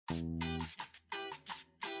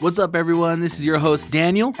What's up, everyone? This is your host,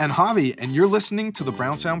 Daniel. And Javi, and you're listening to the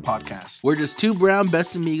Brown Sound Podcast. We're just two brown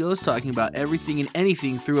best amigos talking about everything and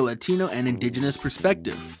anything through a Latino and Indigenous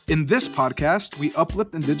perspective. In this podcast, we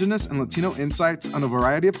uplift Indigenous and Latino insights on a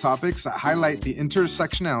variety of topics that highlight the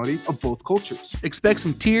intersectionality of both cultures. Expect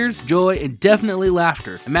some tears, joy, and definitely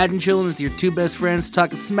laughter. Imagine chilling with your two best friends,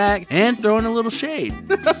 talking smack, and throwing a little shade.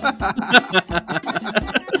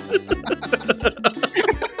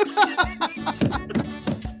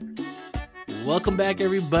 Welcome back,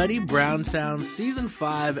 everybody. Brown Sound Season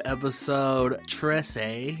 5, Episode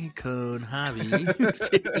 13 con Javi.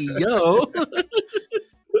 Yo.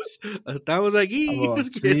 Estamos aquí.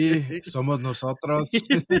 Sí, somos nosotros.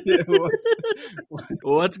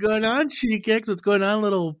 What's going on, Chiquex? What's going on,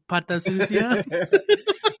 little pata sucia?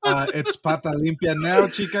 It's pata limpia now,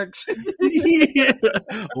 Chiquex. Yeah.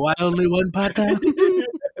 Why only one pata?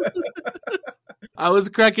 I was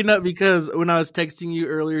cracking up because when I was texting you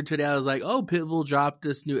earlier today, I was like, oh, Pitbull dropped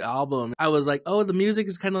this new album. I was like, oh, the music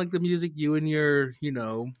is kind of like the music you and your,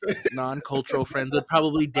 non-cultural friends would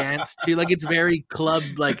probably dance to. Like, it's very club,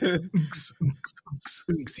 like, but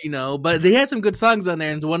they had some good songs on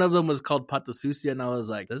there. And one of them was called Pata Sucia. And I was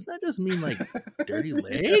like, doesn't that just mean, like, dirty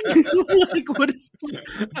leg? Like, what is,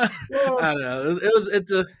 I don't know.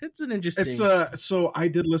 It's an interesting. So I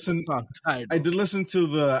did listen to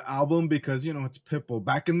the album because, it's Pitbull.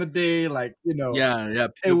 Back in the day, like, Yeah.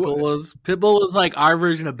 Pitbull was like our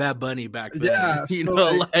version of Bad Bunny back then. Yeah,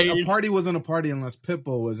 a party wasn't a party unless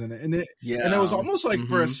Pitbull was in it. And it was almost like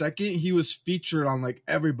for a second he was featured on like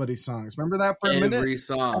everybody's songs. Remember that for a minute? Every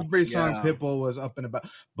song Pitbull was up and about.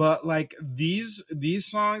 But like these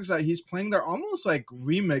songs that he's playing, they're almost like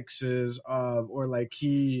remixes of, or like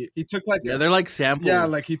he took like they're like samples. Yeah,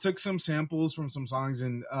 like he took some samples from some songs,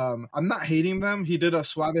 and I'm not hating them. He did a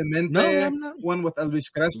Suavemente one with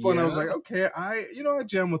Elvis Crespo, and I was like, okay, I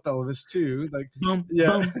jam with Elvis too. Like, boom.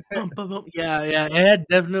 Yeah. It had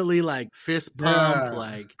definitely like fist pump,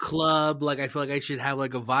 like club. Like I feel like I should have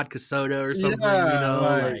like a vodka soda or something.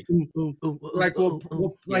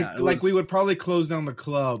 We would probably close down the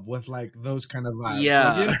club with like those kind of vibes.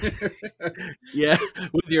 Yeah, yeah,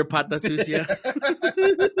 with your pata sucia.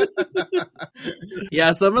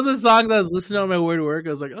 Yeah, some of the songs I was listening on my way to work,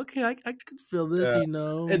 I was like, okay, I could feel this,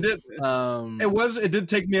 It did. It did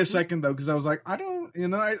take me a second though, because I was like, I don't,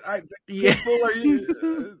 yeah.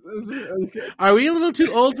 Are we a little too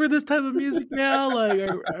old for this type of music now? Like,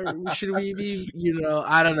 should we be,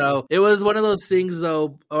 I don't know. It was one of those things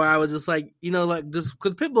though, or I was just like, just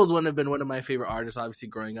because Pitbull's one of my favorite artists, obviously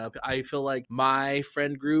growing up. I feel like my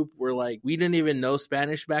friend group were like, we didn't even know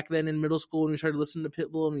Spanish back then in middle school when we started listening to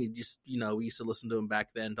Pitbull, and we just, we used to listen to him back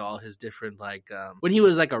then to all his different like, when he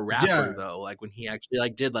was like a rapper though, like when he actually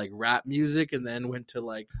like did like rap music and then went to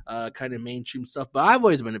like kind of mainstream stuff. But I've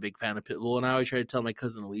always been a big fan of Pitbull, and I always try to tell my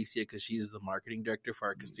cousin Alicia, because she's the marketing director for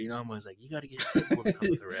our casino. I'm always like, you got to get Pitbull to come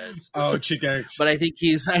with the rest. Oh, Chiquex. But I think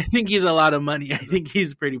he's a lot of money. I think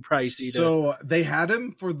he's pretty pricey. So they had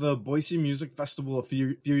him for the Boise Music Festival a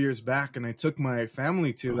few years back, and I took my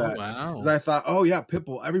family to that. Wow. Because I thought, oh yeah,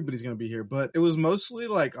 Pitbull, everybody's gonna be here. But it was mostly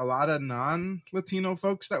like a lot of non-Latino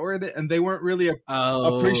folks that were in it, and they weren't really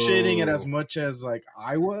appreciating it as much as like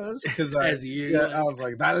I was, because I was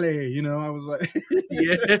like, dale, I was like,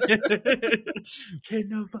 yeah. Can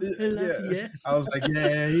nobody love you? Yes. I was like,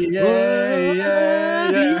 yeah.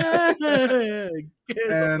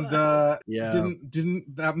 And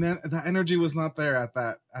didn't that energy was not there at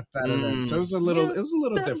that event. So it was a little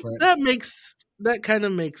different. That kind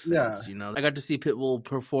of makes sense, I got to see Pitbull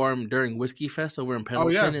perform during Whiskey Fest over in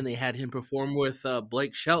Pendleton, and they had him perform with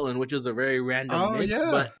Blake Shelton, which was a very random mix,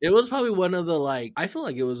 but it was probably one of the, like, I feel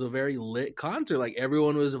like it was a very lit concert. Like,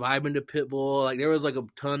 everyone was vibing to Pitbull. Like, there was, like, a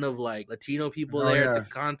ton of, like, Latino people there at the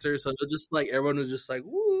concert, so it was just, like, everyone was just, like,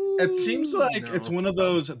 woo. It seems like it's one of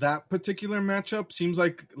those, that particular matchup seems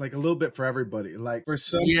like a little bit for everybody. Like, for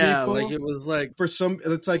some people, like, it was, like, for some,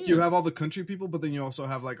 it's like you have all the country people, but then you also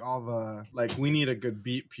have, like, all the, like, we need a good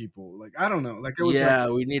beat people. Like, I don't know. Like, it was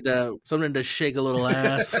we need something to shake a little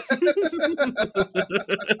ass.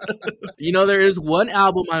 There is one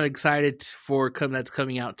album I'm excited for that's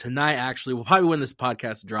coming out tonight, actually. Well, probably when this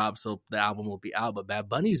podcast drops, so the album will be out, but Bad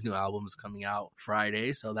Bunny's new album is coming out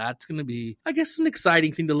Friday, so that's going to be, I guess, an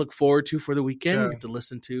exciting thing to look forward to for the weekend, to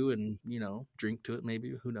listen to and, drink to it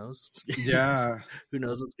maybe. Who knows? Yeah. Who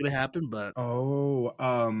knows what's going to happen, but...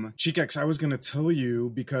 Chiquex, I was going to tell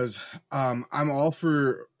you, because I'm all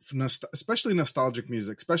for especially nostalgic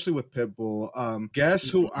music, especially with Pitbull. Guess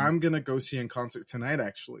who I'm gonna go see in concert tonight,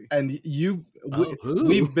 actually? And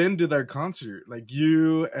we've been to their concert, like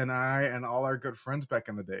you and I and all our good friends back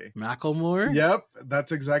in the day. Macklemore? Yep,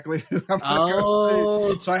 that's exactly who I'm gonna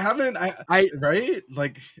go see. So I haven't, right?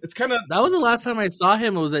 Like, it's kind of... That was the last time I saw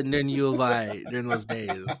him. It was at U of I during those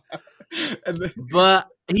days. But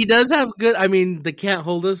he does have good. I mean, the "Can't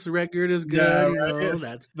Hold Us" record is good. Yeah, you know,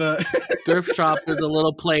 that's the Thrift Shop is a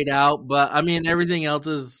little played out, but I mean, everything else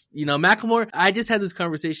is, you know, Macklemore. I just had this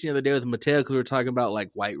conversation the other day with Mateo because we were talking about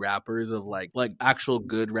like white rappers of like actual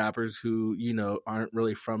good rappers who, you know, aren't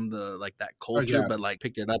really from the like that culture, but like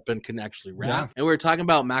picked it up and can actually rap. Yeah. And we were talking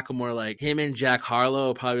about Macklemore, like him and Jack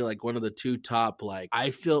Harlow, probably like one of the two top. Like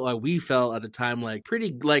I feel like we felt at the time like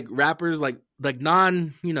pretty like rappers like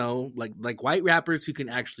non, you know, like white rappers who can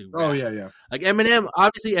actually rap. Oh, yeah. Like Eminem,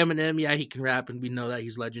 obviously Eminem, yeah, he can rap and we know that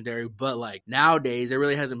he's legendary, but like nowadays there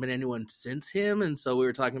really hasn't been anyone since him. And so we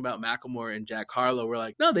were talking about Macklemore and Jack Harlow. We're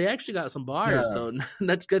like, no, they actually got some bars. Yeah. So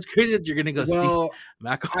that's crazy that you're going to go see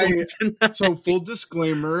Macklemore tonight. So full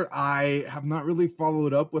disclaimer, I have not really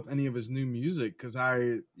followed up with any of his new music because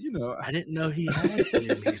I didn't know he had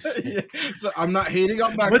new music. So I'm not hating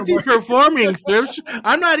on Macklemore. What's he performing?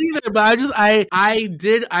 I'm not either, but I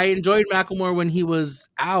enjoyed Macklemore when he was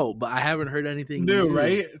out, but I haven't heard anything new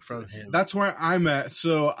right from him. That's where I'm at.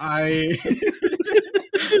 So I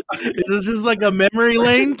is this just like a memory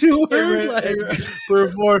lane tour?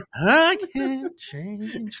 Perform I can't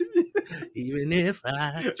change even if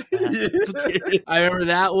I try. I remember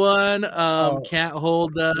that one. Can't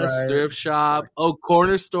Hold Us, Thrift Shop. Oh,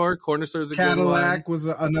 Corner Store is a Cadillac good one. Was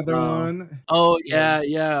another one. Oh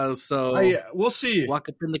yeah. So we'll see. Walk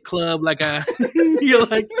up in the club like you're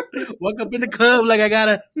like walk up in the club like I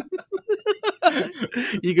gotta.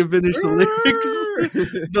 You can finish the lyrics.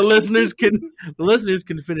 The listeners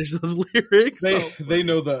can finish those lyrics. They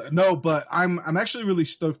know but I'm actually really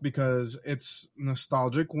stoked because it's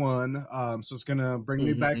nostalgic one. So it's gonna bring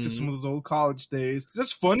me back to some of those old college days.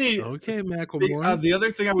 It's funny. Okay, Macklemore. The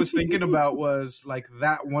other thing I was thinking about was like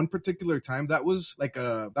that one particular time that was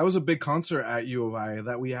a big concert at U of I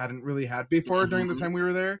that we hadn't really had before during the time we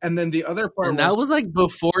were there. And then the other part that was like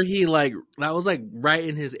before he that was like right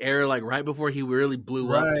in his era, like right before he really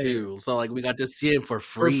blew up too. So like we got to see him for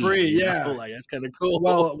free. Yeah. Like that's kind of cool.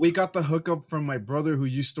 Well, we got the hookup from my brother who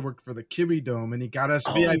used to work for the Kibbe Dome, and he got us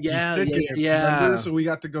VIP tickets. Remember? So we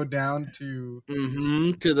got to go down to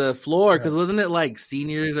the floor because wasn't it like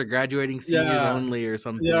seniors or graduating seniors only or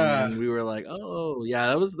something? Yeah. And we were like, oh yeah,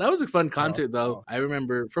 that was a fun concert though. I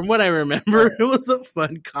remember from what I remember, it was a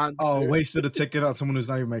fun concert. Oh, wasted a ticket on someone who's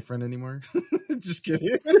not even my friend anymore. Just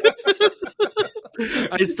kidding.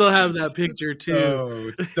 I still have that picture too.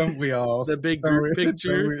 Oh, don't we all? The big group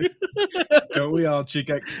picture. Don't we all,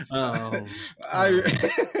 Chicax? Oh.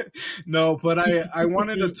 No, but I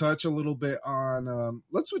wanted to touch a little bit on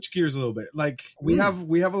let's switch gears a little bit. Like we have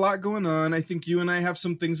a lot going on. I think you and I have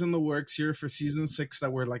some things in the works here for season 6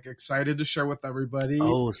 that we're like excited to share with everybody.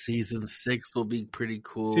 Oh, season 6 will be pretty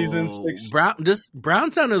cool. Season 6.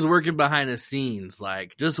 Brownstown is working behind the scenes.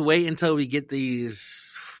 Like just wait until we get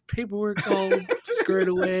these paperwork all squared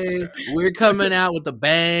away. We're coming out with a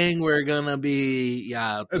bang. We're gonna be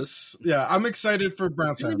I'm excited for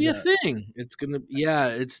Brownstown. It's gonna be a thing.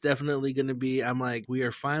 It's definitely gonna be. I'm like, we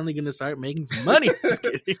are finally gonna start making some money. Just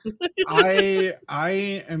kidding.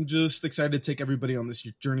 I am just excited to take everybody on this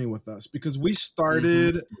journey with us because we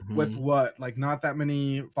started with like not that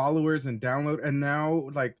many followers and download, and now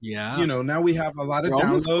now we have a lot of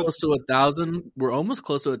downloads. Close to 1,000. We're almost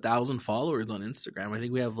close to 1,000 followers on Instagram. I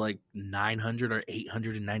think we have like 900 or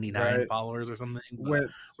 899 followers or something.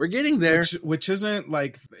 We're getting there, which isn't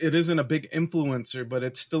like it isn't a big influencer, but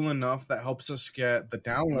it's still enough that helps us get the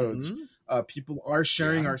downloads. People are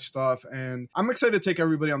sharing our stuff, and I'm excited to take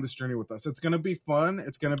everybody on this journey with us. It's gonna be fun.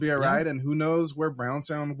 It's gonna be a ride, and who knows where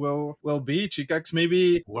Brownstown will be. Chicax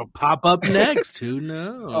maybe will pop up next. Who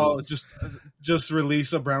knows? Oh, just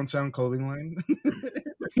release a Brownstown clothing line.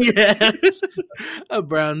 Yeah, a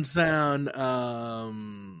Brownstown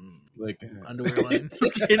underwear line.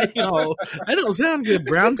 Just kidding. Oh, I don't sound good.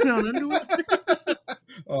 Brownstown underwear.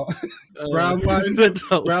 Brown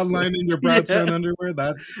line in your Brownstown underwear.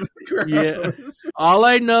 That's gross. Yeah. All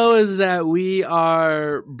I know is that we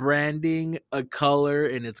are branding a color,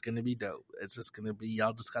 and it's gonna be dope. It's just gonna be.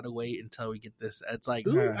 Y'all just gotta wait until we get this. It's like,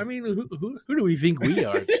 who do we think we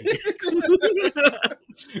are?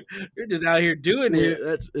 You're just out here doing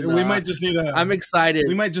it. We might just need I'm excited.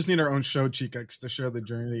 We might just need our own show, Chica, to share the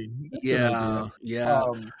journey. That's yeah.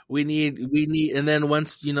 We need, and then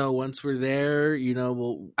once we're there,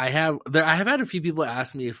 I have had a few people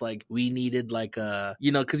ask me if like we needed like a,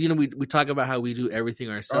 because we talk about how we do everything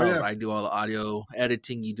ourselves. I do all the audio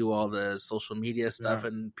editing, you do all the social media stuff,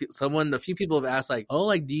 and a few people have asked like, oh,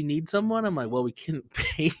 like, do you need someone? I'm like, well, we can't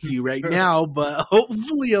pay you right now, but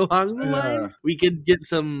hopefully along the lines we could get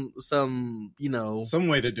some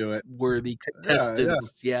way to do it, worthy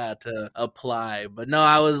contestants to apply. But no,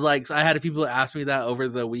 I was like, I had people ask me that over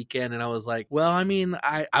the weekend, and I was like, well, I mean,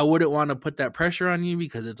 I wouldn't want to put that pressure on you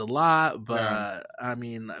because it's a lot, but I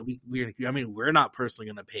mean, we're not personally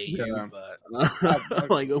gonna pay you, but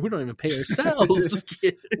like, we don't even pay ourselves. Just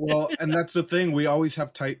kidding. Well, and that's the thing, we always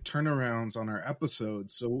have tight turnarounds on our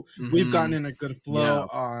episodes, so we've gotten in a good flow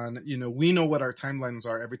on, we know what our timelines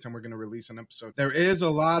are every time we're going to release an episode. There is a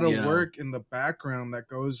lot of work in the background that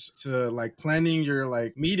goes to like planning your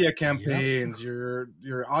like media campaigns, your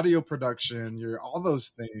audio production, your all those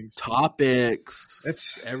things, topics,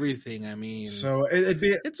 it's everything. I mean, so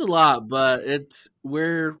it's a lot, but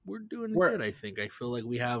we're doing good. I think I feel like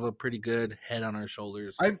we have a pretty good head on our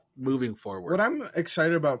shoulders moving forward. What I'm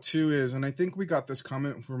excited about too is, and I think we got this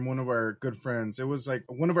comment from one of our good friends, it was like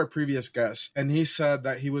one of our previous guests, and he said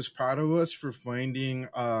that he was proud of us for finding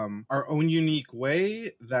our own unique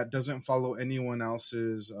way that doesn't follow anyone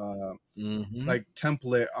else's like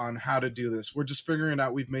template on how to do this. We're just figuring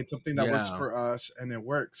out, we've made something that works for us and it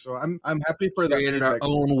works. So I'm happy for that. Created our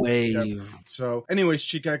own wave. Yeah. So anyways,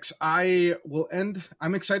 Chicax,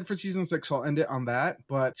 I'm excited for season 6, so I'll end it on that.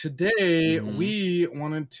 But today we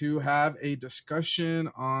wanted to have a discussion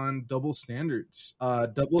on double standards.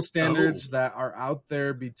 That are out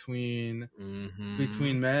there between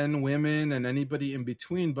men, women, and anybody in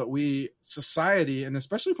between. But society, and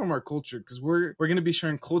especially from our culture, because we're going to be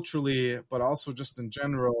sharing culturally, but also just in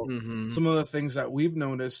general, some of the things that we've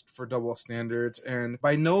noticed for double standards. And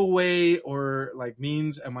by no way or like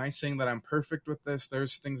means am I saying that I'm perfect with this.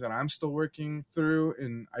 There's things that I'm still working through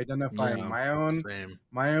in identifying my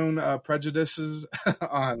own prejudices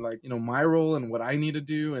on like, my role and what I need to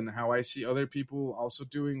do and how I see other people also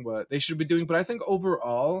doing what they should be doing. But I think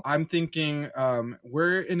overall, I'm thinking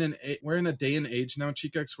we're in a day and age now,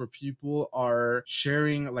 Chicax, where people are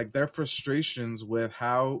sharing like their frustrations with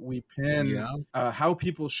how we pin how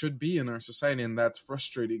people should be in our society, and that's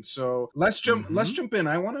frustrating. So let's jump in.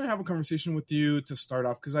 I want to have a conversation with you to start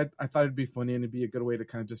off, because I thought it'd be funny and it'd be a good way to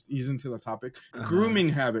kind of just ease into the topic. Grooming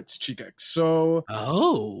habits, Chicax. So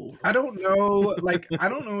I don't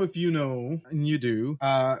know if you know, and you do,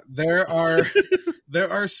 there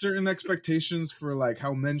are certain expectations for like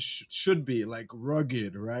how men should be, like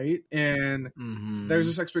rugged, right? And there's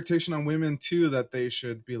this expectation on women too that they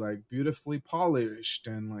should be like beautifully polished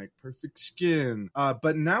and like perfect skin.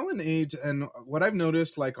 But now in age, and what I've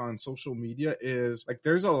noticed like on social media is like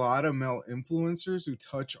there's a lot of male influencers who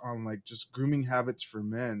touch on like just grooming habits for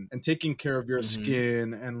men and taking care of your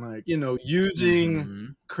skin and like,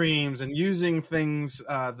 using creams and using things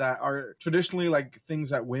that are traditionally like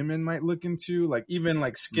things that women might look into, like even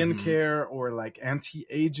like skincare or like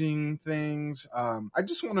anti-aging things. I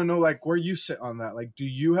just want to know like where you sit on that. Like, do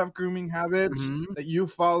you have grooming habits that you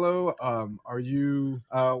follow? Are you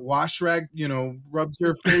wash rag, rubs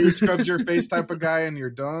your face, scrubs your face type of guy and you're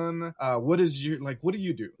done? What do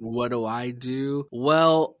you do? What do I do?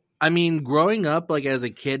 Well, I mean, growing up, like as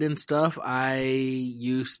a kid and stuff, I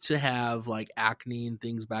used to have like acne and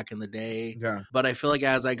things back in the day. Yeah. But I feel like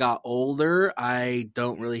as I got older, I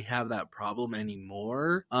don't really have that problem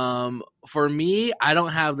anymore. For me, I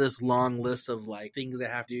don't have this long list of like things I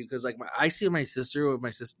have to do, because like I see my sister, what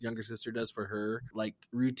my younger sister does for her like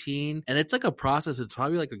routine, and it's like a process. It's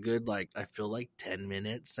probably like a good like, I feel like 10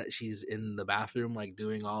 minutes that she's in the bathroom like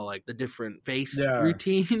doing all like the different face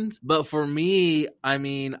routines. But for me, I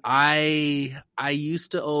mean, I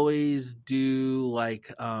used to always do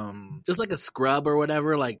like just like a scrub or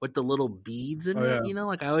whatever, like with the little beads in it,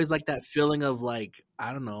 like I always like that feeling of like,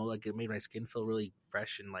 I don't know, like it made my skin feel really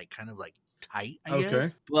fresh and like kind of like tight, I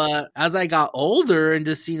guess. But as I got older and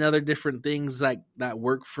just seen other different things like that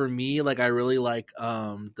work for me, like I really like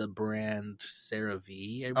the brand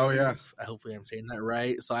CeraVe. Hopefully I'm saying that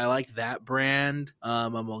right. So I like that brand.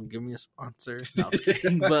 I'm gonna give me a sponsor. No, I was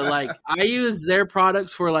kidding. But like I use their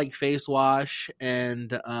products for like face wash,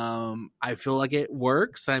 and I feel like it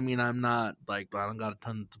works. I mean, I'm not like, I don't got a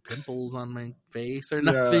ton of pimples on my face or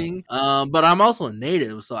nothing. But I'm also a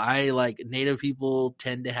native, so I like native people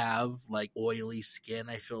tend to have like like oily skin.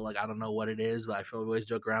 I feel like, I don't know what it is, but I feel like we always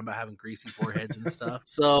joke around about having greasy foreheads and stuff.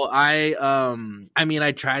 So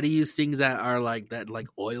I try to use things that are like that, like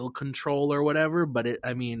oil control or whatever, but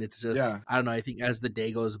it's just, I don't know. I think as the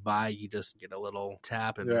day goes by, you just get a little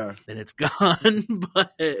tap and then it's gone.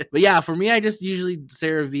 but yeah, for me, I just usually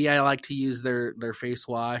CeraVe, I like to use their face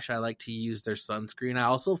wash. I like to use their sunscreen. I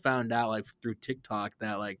also found out like through TikTok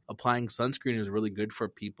that like applying sunscreen is really good for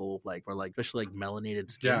people like for like especially like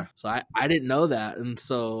melanated skin. Yeah. So I didn't know that, and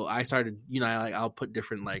so I started, I'll put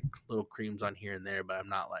different like little creams on here and there, but I'm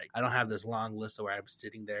not like, I don't have this long list of where I'm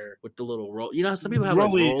sitting there with the little roll. Some people have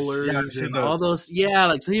like rollers and all those. Yeah,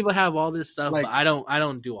 like some people have all this stuff, like, but I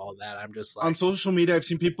don't do all that. I'm just like on social media, I've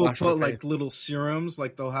seen people put like little serums,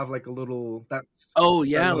 like they'll have like a little like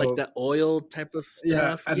that oil type of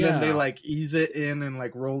stuff. And then they like ease it in and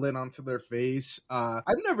like roll it onto their face. I've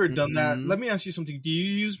never done that. Let me ask you something. Do you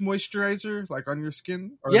use moisturizer like on your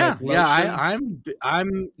skin? Or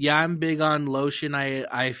I'm big on lotion.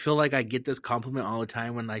 I feel like I get this compliment all the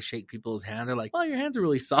time when I shake people's hand. They're like, "Oh, your hands are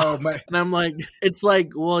really soft," and I'm like, "It's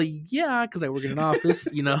like, well, yeah, because I work in an office,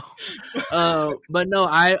 But no,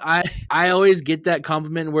 I always get that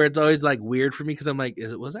compliment where it's always like weird for me because I'm like,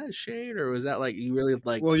 was that shade or was that like you really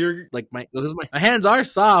like? Well, you're like my hands are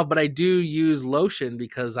soft, but I do use lotion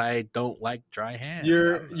because I don't like dry hands.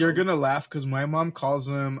 You're gonna laugh because my mom calls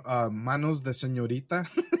them manos de señorita.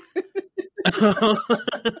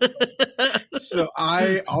 So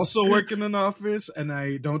I also work in an office and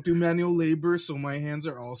I don't do manual labor, so my hands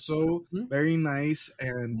are also very nice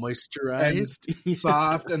and moisturized and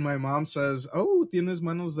soft. And my mom says, "Oh, tienes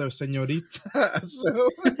manos de señorita." So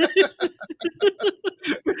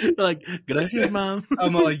like, gracias, mom.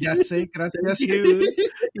 I'm like, ya sé, gracias. Thank you.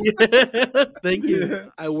 Thank you. Yeah.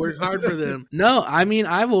 I work hard for them. No,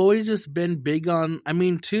 I've always just been big on,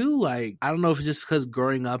 too, like, I don't know if it's just because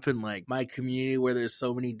growing up in like my community where there's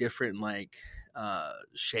so many different like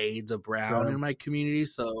shades of brown in my community,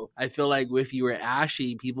 so I feel like if you were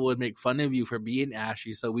ashy, people would make fun of you for being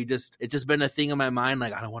ashy. So it's just been a thing in my mind,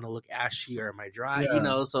 like I don't want to look ashy or am I dry,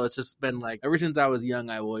 so it's just been like ever since I was young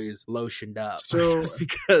I always lotioned up just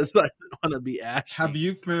because I didn't want to be ashy. Have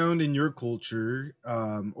you found in your culture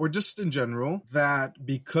or just in general that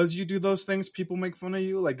because you do those things people make fun of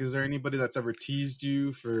you? Like, is there anybody that's ever teased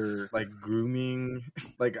you for like grooming?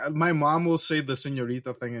 Like my mom will say the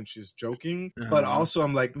señorita thing and she's joking. But also,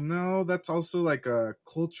 I'm like, no, that's also like a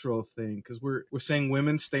cultural thing because we're saying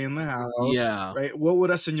women stay in the house, right? What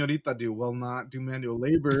would a señorita do? Well, not do manual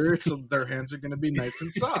labor, so their hands are going to be nice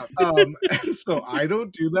and soft. And so I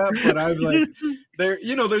don't do that, but I'm like,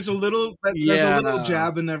 there's a little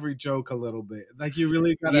jab in every joke, a little bit. Like you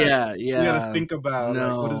really gotta, you gotta think about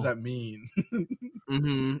like, what does that mean?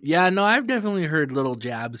 Yeah, no, I've definitely heard little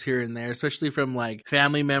jabs here and there, especially from like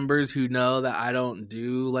family members who know that I don't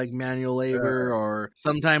do like manual labor. Or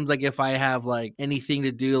sometimes like if I have like anything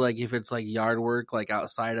to do, like if it's like yard work, like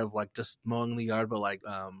outside of like just mowing the yard, but like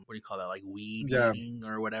what do you call that, like weed eating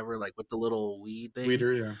or whatever, like with the little weed thing.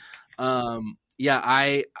 Weeder,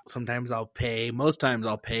 most times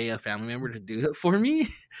I'll pay a family member to do it for me.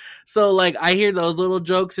 So like I hear those little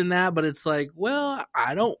jokes in that, but it's like, well,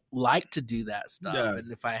 I don't like to do that stuff. Yeah.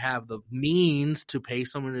 And if I have the means to pay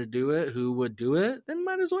someone to do it who would do it, then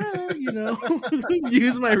might as well,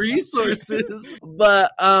 use my resources.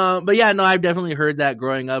 But yeah, no, I've definitely heard that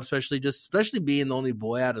growing up, especially being the only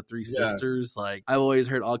boy out of three sisters. Like I've always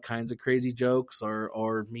heard all kinds of crazy jokes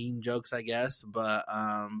or mean jokes, I guess. But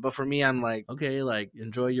for me, I'm like, okay, like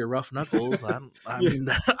enjoy your rough knuckles.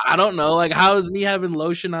 I don't know, like how is me having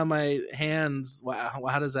lotion on my hands?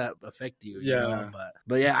 How does that affect you?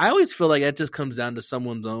 But yeah, I always feel like that just comes down to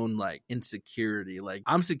someone's own like insecurity. Like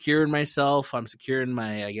I'm secure in myself. I'm secure in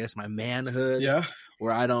my manhood. Yeah.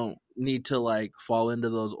 Where I don't need to like fall into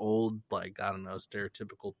those old, like, I don't know,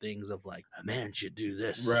 stereotypical things of like a man should do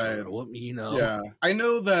this. Right. Or what, Yeah. I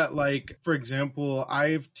know that, like, for example,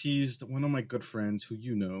 I've teased one of my good friends who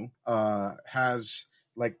has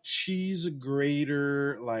like cheese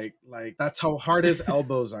grater, like that's how hard his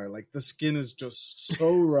elbows are. Like the skin is just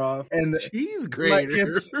so rough. And cheese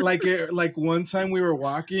grater. Like one time we were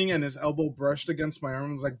walking and his elbow brushed against my arm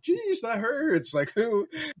and was like, geez, that hurts. Like who?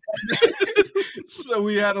 So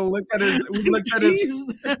we had to look at his.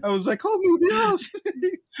 I was like, oh my Dios.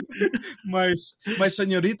 my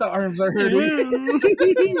señorita arms are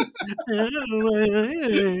hurting.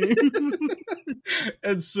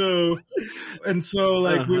 and so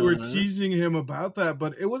like we were teasing him about that,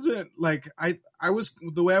 but it wasn't like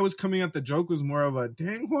the way I was coming at the joke was more of a,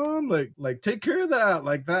 dang Juan, like take care of that,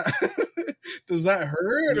 like that. Does that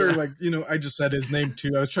hurt? Or like, I just said his name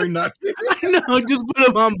too. I was trying not to. I know, just put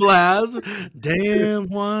him on blast. Damn,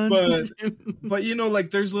 Juan. But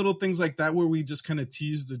like there's little things like that where we just kind of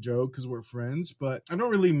tease the joke because we're friends, but I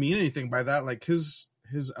don't really mean anything by that. Like his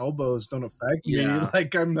elbows don't affect me.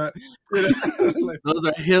 Like I'm not. Like, those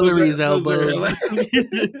are Hillary's elbows.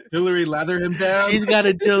 Hillary, lather him down. She's got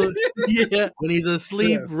to do. Yeah, when he's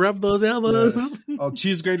asleep, rub those elbows. I'll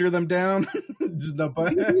cheese grater them down.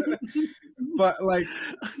 But like,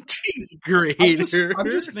 cheese grater.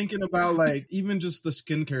 I'm just thinking about like even just the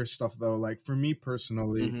skincare stuff though. Like for me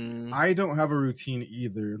personally, I don't have a routine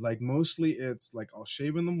either. Like mostly it's like I'll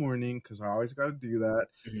shave in the morning because I always got to do that,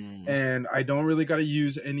 and I don't really got to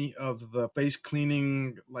use any of the face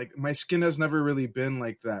cleaning. Like my skin has never really been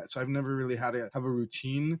like that, so I've never really had to have a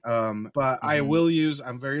routine. But I will use.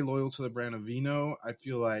 I'm very loyal to the brand Aveeno. I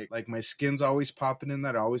feel like my skin's always popping in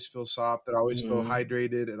that. I always feel soft. I always feel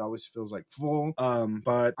hydrated. It always feels like full.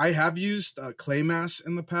 But I have used clay masks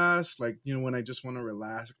in the past, like when I just want to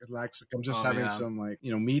relax. Like I'm just having some like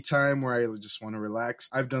me time where I just want to relax.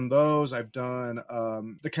 I've done those. I've done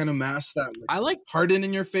the kind of masks that like, I like harden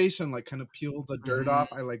in your face and like kind of peel the dirt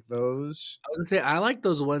off. I like those. I was gonna say I like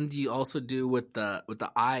those ones you also do with the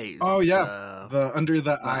eyes. Oh yeah, the under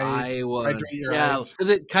the eye one. Hydrate your eyes. Because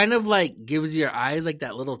it kind of like gives your eyes like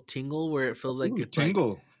that little tingle where it feels like it's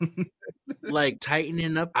tingle. Like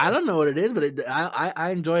tightening up. I don't know what it is, but I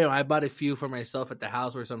enjoy them. I bought a few for myself at the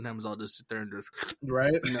house where sometimes I'll just sit there and just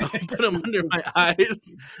put them under my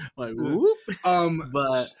eyes. Like whoop.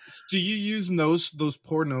 But do you use those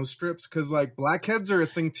poor nose strips? Because like blackheads are a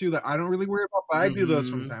thing too that I don't really worry about. But I do those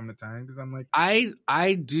from time to time because I'm like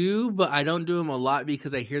I do, but I don't do them a lot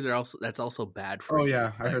because I hear that's also bad for. Oh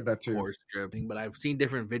yeah, I heard that too. Pore stripping, but I've seen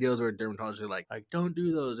different videos where dermatologists are like don't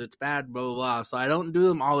do those. It's bad, blah blah blah. So I don't do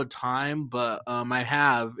them all the time, but I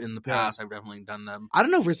have in the past. I've definitely done them. I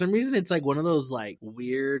don't know, for some reason it's like one of those like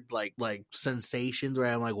weird like sensations where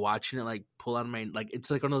I'm like watching it like pull out my like it's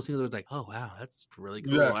like one of those things where it's like, oh wow, that's really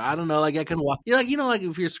cool. I don't know, like I can walk like like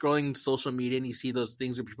if you're scrolling social media and you see those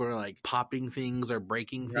things where people are like popping things or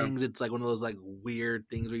breaking things, it's like one of those like weird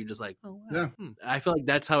things where you're just like, oh wow. I feel like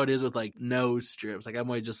that's how it is with like nose strips. Like I'm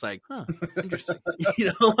always just like, interesting.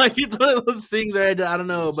 Like it's one of those things where I don't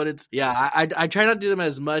know, but it's I try not to do them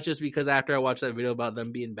as much just because after I watched that video about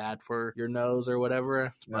them being bad for your nose or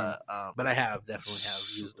whatever, but I have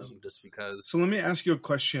definitely used them just because. So let me ask you a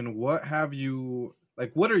question. What have you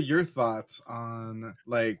like, what are your thoughts on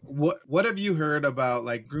like what have you heard about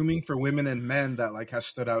like grooming for women and men that like has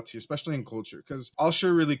stood out to you, especially in culture? Because I'll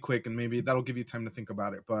share really quick and maybe that'll give you time to think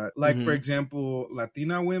about it. But like for example,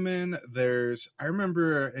 Latina women, I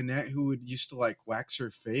remember an aunt who used to like wax her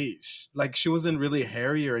face. Like she wasn't really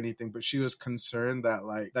hairy or anything, but she was concerned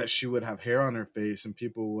that she would have hair on her face and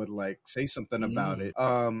people would like say something about it.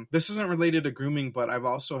 This isn't related to grooming, but I've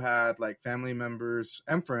also had like family members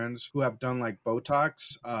and friends who have done like Botox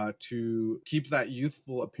to keep that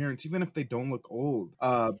youthful appearance, even if they don't look old.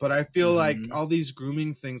 But I feel like all these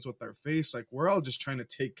grooming things with our face, like we're all just trying to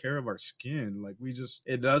take care of our skin. Like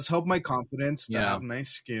it does help my confidence to have nice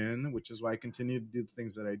skin, which is why I continue to do the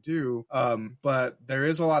things that I do. But there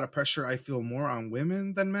is a lot of pressure I feel more on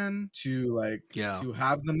women than men to to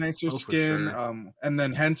have the nicer skin. Sure. And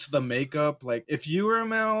then hence the makeup. Like if you were a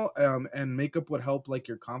male and makeup would help like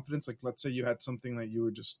your confidence, like let's say you had something that you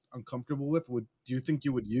were just uncomfortable with, do you think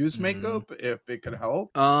you would use makeup if it could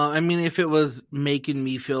help? I mean, if it was making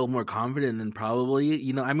me feel more confident, then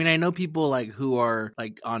probably, I mean, I know people like who are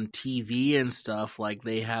like on TV and stuff, like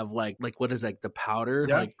they have like what is like the powder,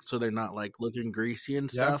 like so they're not like looking greasy and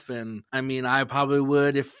stuff. And I mean, I probably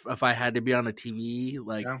would if I had to be on a TV,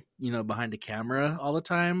 like behind a camera all the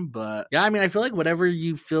time. But I mean, I feel like whatever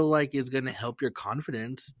you feel like is going to help your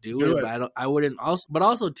confidence, do it. But I wouldn't also, but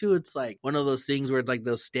also too, it's like one of those things where it's like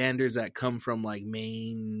those standards that come from like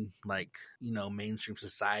mainstream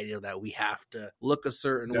society that we have to look a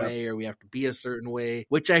certain way or we have to be a certain way,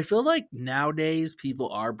 which I feel like nowadays people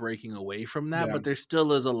are breaking away from that, but there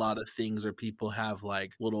still is a lot of things where people have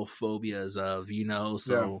like little phobias of,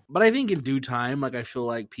 but I think in due time, like I feel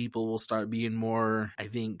like people will start being more, I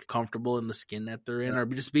think, comfortable in the skin that they're in or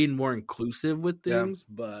just being more inclusive with things.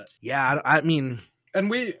 But I mean,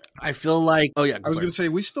 and I feel like, I was going to say,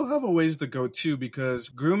 we still have a ways to go too, because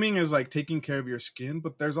grooming is like taking care of your skin,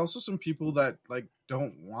 but there's also some people that like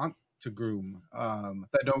don't want to groom,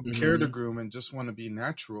 that don't care to groom and just want to be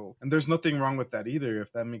natural. And there's nothing wrong with that either.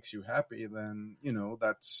 If that makes you happy, then,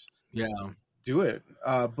 that's... Yeah. do it.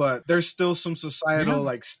 But there's still some societal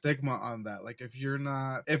like stigma on that. Like if you're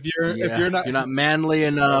not manly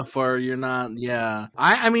enough, or you're not. Yeah.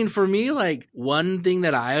 I mean, for me, like one thing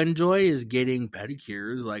that I enjoy is getting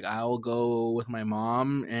pedicures. Like I'll go with my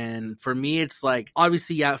mom, and for me, it's like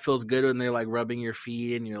obviously, yeah, it feels good when they're like rubbing your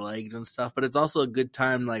feet and your legs and stuff. But it's also a good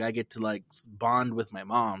time. Like I get to like bond with my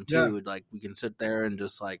mom too. Yeah. Like we can sit there and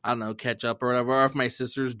just like, I don't know, catch up or whatever. Or if my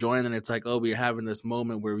sisters join, then it's like, oh, we're having this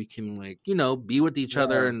moment where we can like, you know, be with each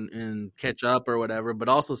other and catch up or whatever, but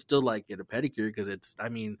also still like get a pedicure because it's, I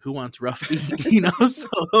mean, who wants rough feet, you know? So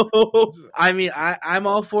I mean, I'm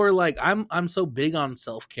all for like, I'm so big on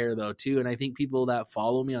self-care though too, and I think people that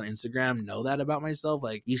follow me on Instagram know that about myself.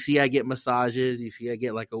 Like you see I get massages, you see I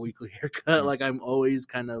get like a weekly haircut. Like I'm always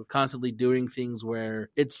kind of constantly doing things where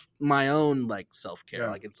it's my own like self-care.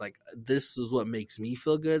 Like it's like, this is what makes me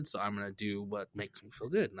feel good, so I'm gonna do what makes me feel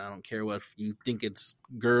good, and I don't care what if you think it's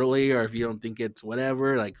girly or if you don't think it's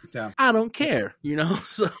whatever. Like I don't care, you know.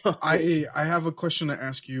 So I have a question to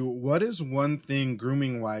ask you. What is one thing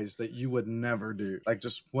grooming wise that you would never do? Like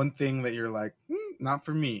just one thing that you're like, not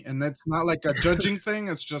for me, and that's not like a judging thing.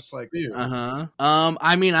 It's just like you.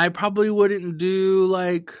 I mean, I probably wouldn't do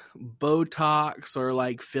like Botox or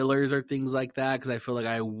like fillers or things like that because I feel like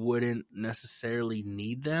I wouldn't necessarily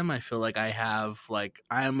need them. I feel like I have like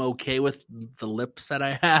I'm okay with the lips that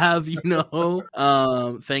I have, you know.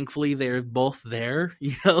 Thankfully they're both there,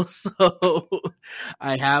 you know, so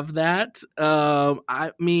I have that.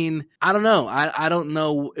 I mean, I don't know. I don't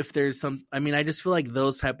know if there's some, I mean, I just feel like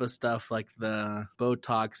those type of stuff, like the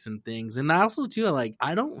Botox and things. And I also too, like,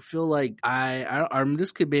 I don't feel like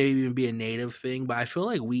this could maybe even be a native thing, but I feel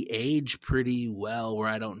like we age pretty well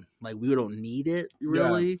where we don't need it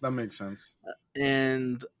really. Yeah, that makes sense.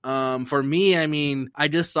 And for me, I mean, I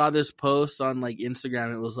just saw this post on like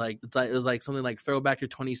Instagram. It was like something like throwback to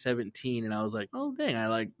 2017, and I was like, oh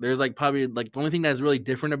dang, there's like probably like the only thing that's really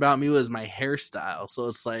different about me was my hairstyle. So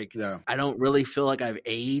it's like I don't really feel like I've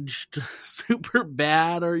aged super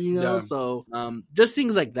bad, or you know. So just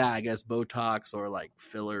things like that, I guess, Botox or like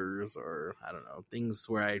fillers or I don't know, things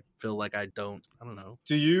where I feel like I don't know.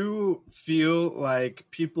 Do you feel like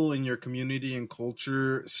people in your community and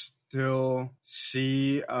culture still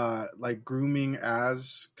see like grooming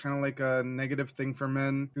as kind of like a negative thing for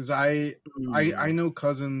men? Because I know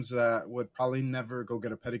cousins that would probably never go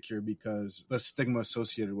get a pedicure because the stigma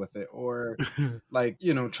associated with it, or like,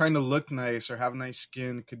 you know, trying to look nice or have nice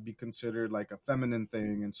skin could be considered like a feminine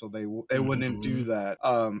thing, and so they wouldn't do that.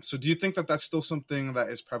 So do you think that that's still something that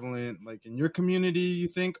is prevalent like in your community, you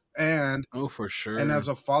think? And oh, for sure. And as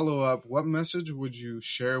a follow-up, what message would you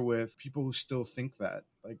share with people who still think that?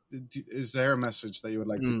 Like, is there a message that you would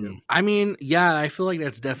like to give? I mean, yeah, I feel like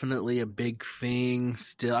that's definitely a big thing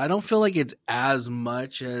still. I don't feel like it's as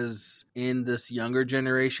much as in this younger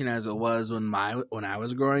generation as it was when I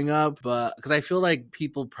was growing up, but because I feel like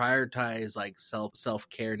people prioritize like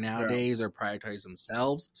self-care nowadays or prioritize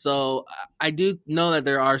themselves. So I do know that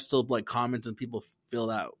there are still like comments and people feel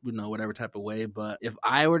that, you know, whatever type of way. But if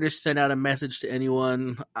I were to send out a message to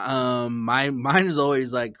anyone, mine is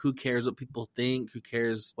always like, who cares what people think? Who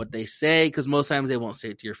cares what they say? Because most times they won't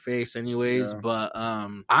say it to your face anyways. But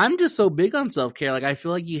I'm just so big on self-care. Like I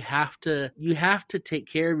feel like you have to take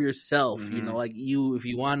care of yourself. You know, like if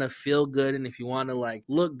you want to feel good and if you want to like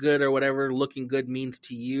look good or whatever looking good means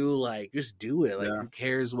to you, like just do it. Like who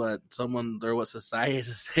cares what someone or what society has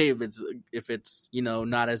to say if it's you know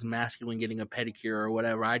not as masculine getting a pedicure or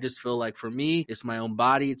whatever. I just feel like for me, it's my own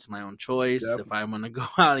body, it's my own choice. If I want to go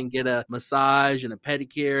out and get a massage and a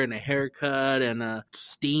pedicure and a haircut and a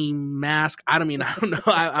steam mask, I don't know.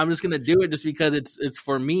 I'm just gonna do it just because it's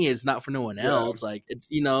for me. It's not for no one else. Like it's,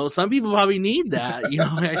 you know, some people probably need that. You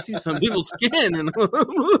know, I see some people's skin and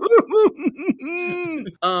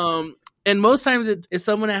and most times it's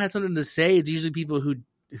someone that has something to say. It's usually people who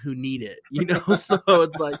need it. You know, so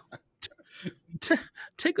it's like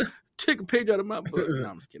take a page out of my book. No,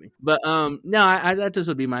 I'm just kidding. But no, that just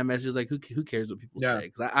would be my message. Like, who cares what people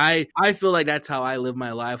say? Because I feel like that's how I live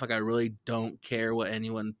my life. Like, I really don't care what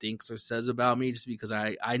anyone thinks or says about me, just because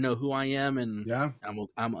I know who I am, and I'm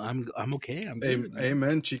okay. I'm good.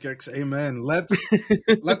 Amen, Chicax. Amen.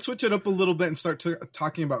 Let's switch it up a little bit and start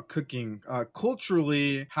talking about cooking.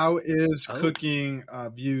 Culturally, how is cooking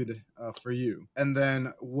viewed for you? And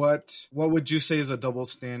then what would you say is a double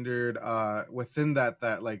standard within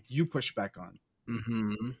that like you push back on?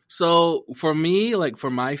 So for me, like for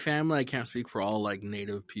my family, I can't speak for all like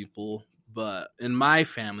Native people, But in my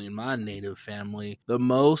family, in my native family, the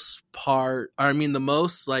most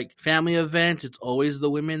like family events, it's always the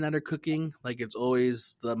women that are cooking. Like it's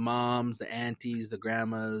always the moms, the aunties, the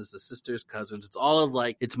grandmas, the sisters, cousins. It's all of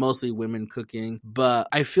like, it's mostly women cooking. But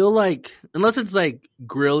I feel like, unless it's like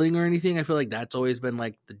grilling or anything, I feel like that's always been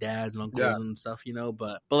like the dads and uncles and stuff, you know.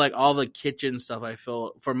 But like all the kitchen stuff, I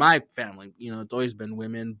feel for my family, you know, it's always been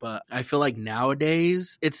women. But I feel like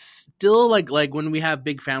nowadays it's still like when we have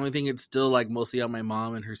big family thing, it's still like mostly on my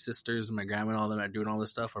mom and her sisters and my grandma and all them are doing all this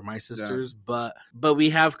stuff, or my sisters. But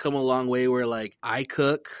we have come a long way where like I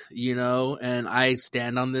cook, you know, and I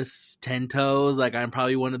stand on this 10 toes. Like I'm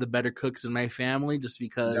probably one of the better cooks in my family just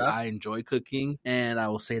because I enjoy cooking, and I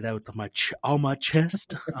will say that with all my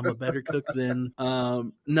chest. I'm a better cook than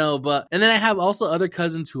no, but and then I have also other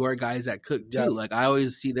cousins who are guys that cook too. Like I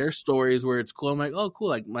always see their stories where it's cool. I'm like, oh cool.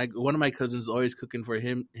 Like one of my cousins is always cooking for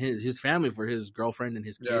his family, for his girlfriend and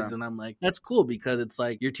his kids, and I'm like, that's cool because it's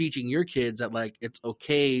like you're teaching your kids that like it's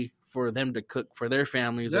okay for them to cook for their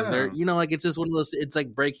families or their, you know, like it's just one of those, it's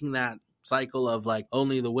like breaking that cycle of like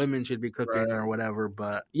only the women should be cooking or whatever.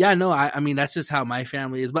 But yeah, no, I mean that's just how my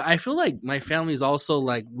family is. But I feel like my family is also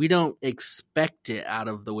like, we don't expect it out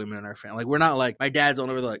of the women in our family. Like we're not like, my dad's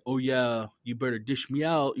on over like, oh yeah, you better dish me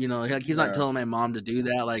out, you know, like he's not telling my mom to do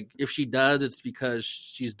that. Like if she does, it's because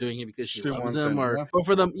she's doing it because she loves him or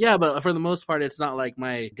for them. Yeah, but for the most part, it's not like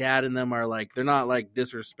my dad and them are like, they're not like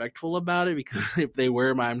disrespectful about it, because if they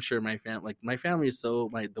were, I'm sure my family is so,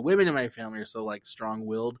 the women in my family are so like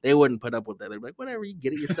strong-willed, they wouldn't put up with that. They're like, whatever, you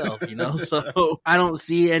get it yourself, you know. So I don't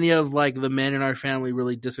see any of like the men in our family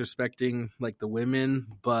really disrespecting like the women.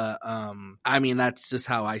 But I mean that's just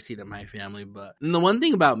how I see it in my family. But and the one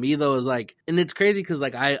thing about me though is like, and it's crazy because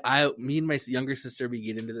like me and my younger sister, we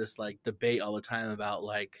get into this like debate all the time about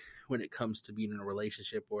like when it comes to being in a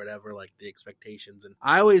relationship or whatever, like the expectations. And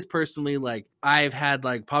I always personally, like I've had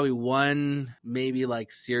like probably one maybe like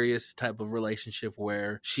serious type of relationship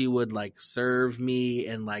where she would like serve me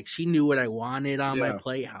and like she knew what I wanted on my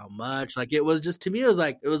plate, how much. Like it was just, to me it was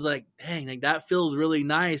like dang, like that feels really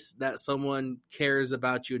nice that someone cares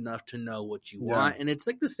about you enough to know what you want. And it's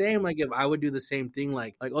like the same, like if I would do the same thing,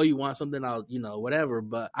 like oh, you want something, I'll, you know, whatever,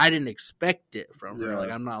 but I didn't expect it from her. Like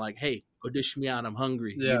I'm not like, hey, go dish me out, I'm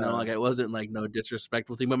hungry. You know, like it wasn't like no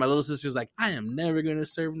disrespectful thing. But my little sister's like, I am never gonna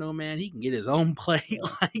serve no man. He can get his own plate.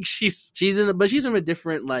 Like she's from a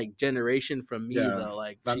different like generation from me though.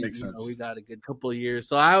 Like that makes sense. You know, we got a good couple of years.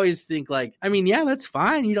 So I always think like, I mean, yeah, that's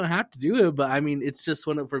fine. You don't have to do it. But I mean, it's just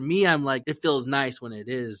for me, I'm like, it feels nice when it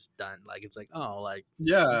is done. Like it's like, oh, like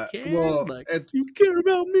well, like, you care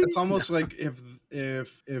about me. It's almost like if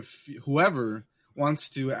whoever wants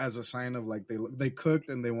to, as a sign of like they cooked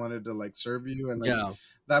and they wanted to like serve you, and like,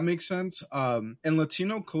 that makes sense. In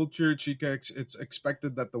Latino culture, chica, it's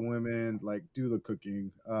expected that the women like do the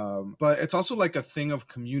cooking, but it's also like a thing of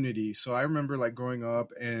community. So I remember like growing up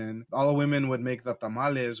and all the women would make the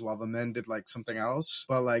tamales while the men did like something else,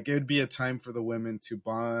 but like it would be a time for the women to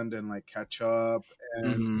bond and like catch up.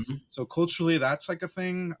 And so culturally that's like a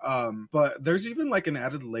thing, but there's even like an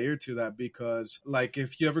added layer to that, because like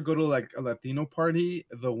if you ever go to like a Latino party,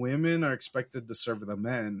 the women are expected to serve the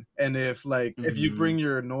men, and if like if you bring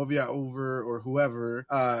your novia over or whoever,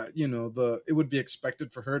 you know, it would be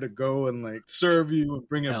expected for her to go and like serve you and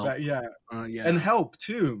bring it back, and help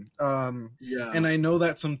too. And I know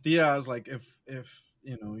that some tias, like if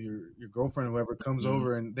you know your girlfriend or whoever comes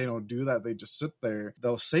over and they don't do that, they just sit there,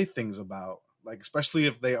 they'll say things about, like, especially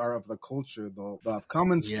if they are of the culture, they'll have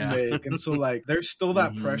comments to make. And so like there's still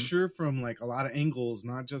that pressure from like a lot of angles,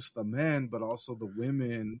 not just the men but also the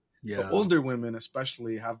women. The older women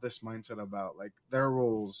especially have this mindset about like their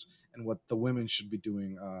roles and what the women should be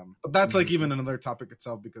doing. But that's like even another topic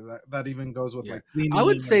itself, because that even goes with like cleaning. I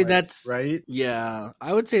would say like, that's right. Yeah,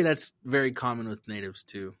 I would say that's very common with natives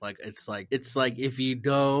too. Like it's like if you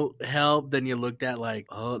don't help, then you're looked at like,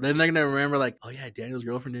 oh, then they're gonna remember like, oh yeah, Daniel's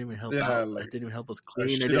girlfriend didn't even help out. Like, didn't even help us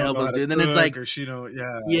clean, or didn't help us do. And then it's like, or she don't.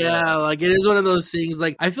 Like it is one of those things.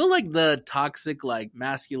 Like I feel like the toxic like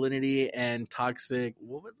masculinity and toxic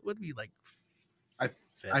what would be like.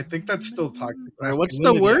 I think that's still toxic. What's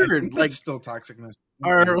the word? Like still toxic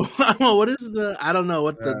masculinity. Or what is the? I don't know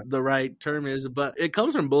what the right term is, but it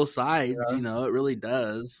comes from both sides. You know, it really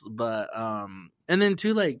does. But And then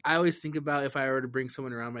too, like, I always think about if I were to bring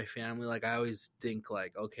someone around my family, like, I always think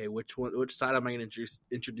like, okay, which side am I going to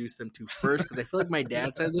introduce them to first? Because I feel like my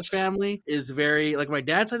dad's side of the family is very, like, my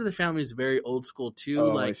dad's side of the family is very old school too.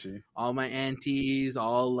 Like, I see. All my aunties,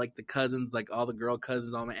 all like the cousins, like all the girl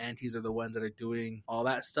cousins, all my aunties are the ones that are doing all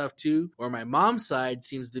that stuff too. Or my mom's side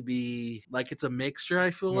seems to be like it's a mixture,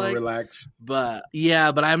 I feel more like. Relaxed. But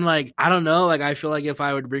yeah, but I'm like, I don't know. Like, I feel like if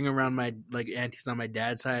I would bring around my like aunties on my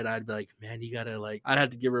dad's side, I'd be like, man, you gotta like, I'd have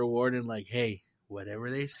to give her a warning, like, hey, whatever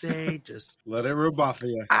they say, just let it rub off of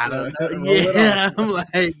you. I don't know. Yeah, I'm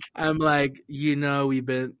like, we've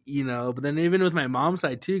been, but then even with my mom's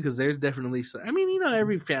side too, because there's definitely some, I mean,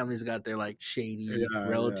 every family's got their like shady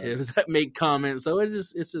relatives that make comments, so it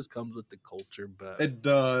just comes with the culture. But it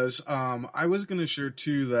does. I was gonna share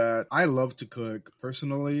too that I love to cook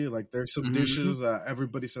personally. Like, there's some dishes that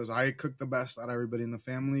everybody says I cook the best out of everybody in the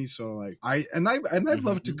family. So like I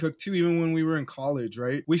love to cook too. Even when we were in college,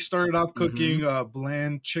 right? We started off cooking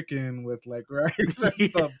bland chicken with like rice and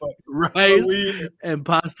stuff, but and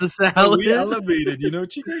pasta salad. We elevated,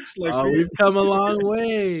 chickens. Like, we've come a long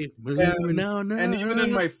way. And even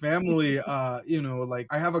in my family, like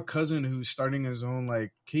I have a cousin who's starting his own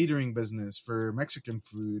like catering business for Mexican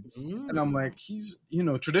food, and I'm like, he's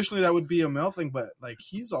traditionally that would be a male thing, but like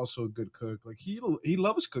he's also a good cook. Like he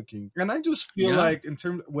loves cooking, and I just feel like in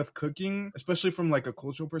terms with cooking, especially from like a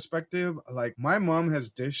cultural perspective, like my mom has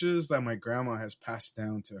dishes that my grandma has passed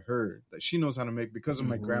down to her that she knows how to make because of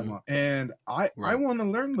my grandma, and I want to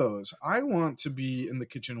learn those. I want to be in the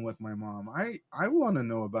kitchen with my mom. I want to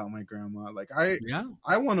know about my grandma. Like I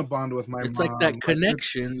want to bond with my mom. It's like that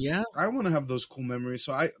connection. I want to have those cool memories.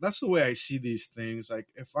 So that's the way I see these things. Like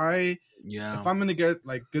if I'm gonna get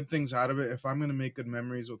like good things out of it, if I'm gonna make good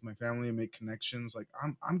memories with my family and make connections, like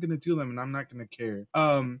I'm gonna do them, and I'm not gonna care.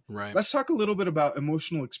 Let's talk a little bit about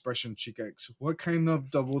emotional expression, Chicx. What kind of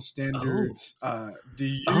double standards do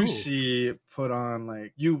you see put on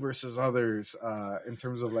like you versus others in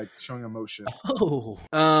terms of like showing emotion?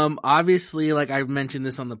 Obviously, like I've mentioned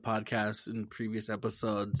this on the podcast in previous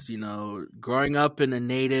episodes, growing up in a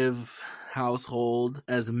Native household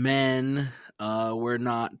as men, we're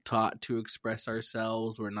not taught to express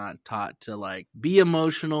ourselves. We're not taught to like be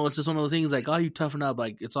emotional. It's just one of those things like, oh, you toughen up,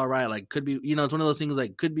 like it's all right, like could be, it's one of those things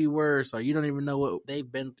like could be worse, or you don't even know what they've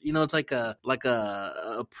been. It's like a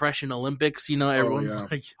oppression Olympics. Everyone's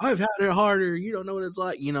like, I've had it harder. You don't know what it's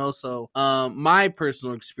like. So my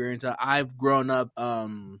personal experience, I've grown up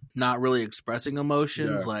not really expressing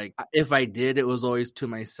emotions. Like if I did, it was always to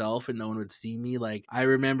myself, and no one would see me. Like I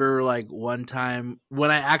remember like one time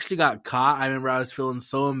when I actually got caught, I remember I was feeling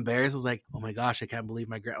so embarrassed. I was like, oh my gosh, I can't believe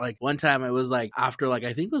like one time I was like, after like,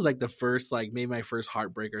 I think it was like the first, like maybe my first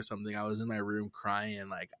heartbreak or something, I was in my room crying,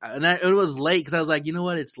 like, it was late because I was like, you know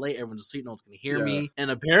what? It's late. Everyone's asleep. No one's going to hear me.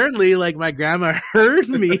 And apparently like my grandma heard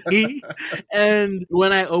me. And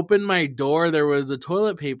when I opened my door, there was a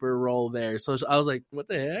toilet paper roll there. So I was like, what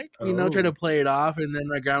the heck? Trying to play it off. And then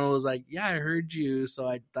my grandma was like, yeah, I heard you. So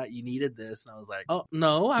I thought you needed this. And I was like, oh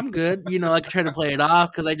no, I'm good. Like trying to play it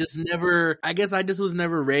off because I guess I just was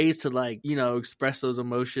never raised to like, express those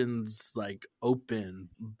emotions like open.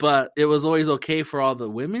 But it was always okay for all the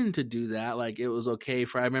women to do that. Like it was okay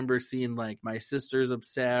I remember seeing like my sisters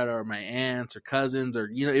upset, or my aunts or cousins, or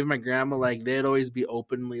even my grandma, like they'd always be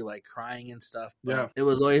openly like crying and stuff. But it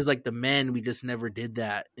was always like the men, we just never did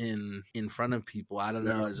that in front of people. I don't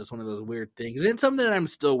know. It's just one of those weird things. It's something that I'm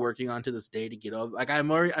still working on to this day to get over. Like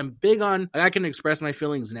I'm big on, like I can express my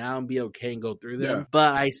feelings now and be okay and go through them.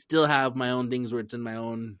 But I still have my own things where it's in my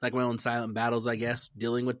own silent battles, I guess,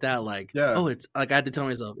 dealing with that. Like, it's like I had to tell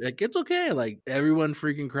myself, like, it's okay. Like everyone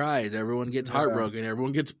freaking cries, everyone gets heartbroken,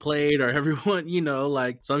 everyone gets played, or everyone,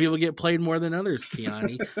 like some people get played more than others,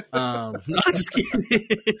 Kiani. No, I'm just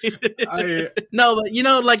kidding. No,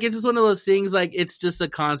 but like it's just one of those things, like it's just a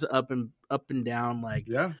constant up and down. Like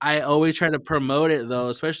I always try to promote it though,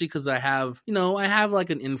 especially because I have like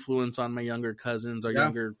an influence on my younger cousins or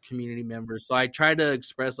younger community members, so I try to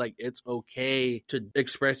express like it's okay to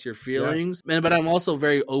express your feelings, but I'm also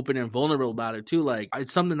very open and vulnerable about it too. Like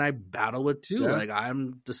it's something I battle with too. Like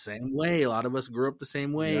I'm the same way, a lot of us grew up the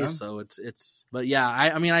same way, so it's but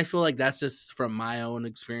I mean I feel like that's just from my own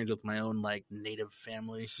experience with my own like Native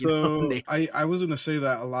family. So I was gonna say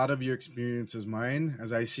that a lot of your experience is mine,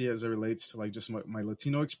 as I see it, as it relates relates to like just my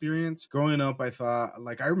Latino experience. Growing up, I thought,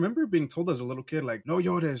 like, I remember being told as a little kid, like, no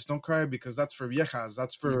llores, don't cry because that's for viejas,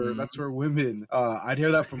 that's for women. I'd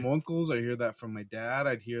hear that from uncles, I'd hear that from my dad,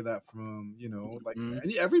 I'd hear that from, you know, like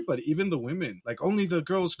everybody, even the women, like only the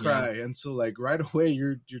girls cry. And so like right away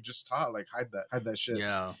you're just taught like hide that shit.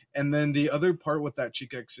 Yeah. And then the other part with that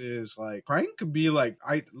Chiquex is like crying could be like,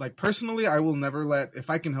 I like personally I will never let, if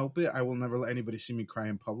I can help it, I will never let anybody see me cry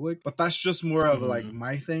in public. But that's just more of like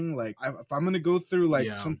my thing. Like if I'm gonna go through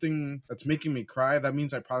like something that's making me cry, that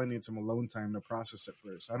means I probably need some alone time to process it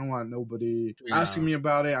first. I don't want nobody asking me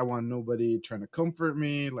about it. I want nobody trying to comfort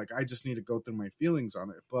me. Like I just need to go through my feelings on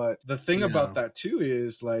it. But the thing about that too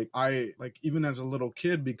is like I like even as a little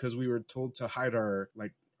kid, because we were told to hide our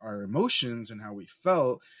emotions and how we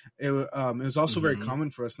felt, it was also very common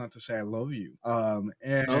for us not to say I love you.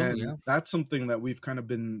 And that's something that we've kind of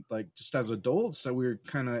been like, just as adults, that we were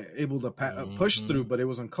kind of able to push through, but it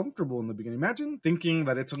was uncomfortable in the beginning. Imagine thinking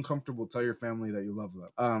that it's uncomfortable to tell your family that you love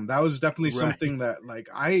them. That was definitely something that like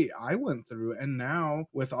I went through. And now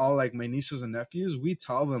with all like my nieces and nephews, we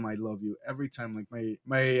tell them I love you every time. Like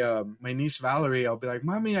my niece Valerie, I'll be like,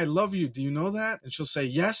 Mommy, I love you. Do you know that? And she'll say,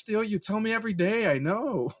 yes, Theo, you tell me every day. I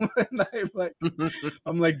know. And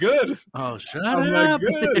I'm like, good. Oh, shut up. Like,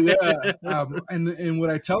 good, yeah. And what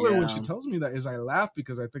I tell her when she tells me that is I laugh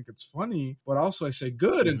because I think it's funny, but also I say,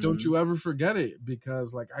 good, and don't you ever forget it,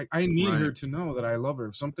 because like I need her to know that I love her.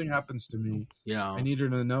 If something happens to me, I need her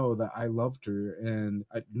to know that I loved her, and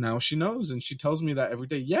now she knows, and she tells me that every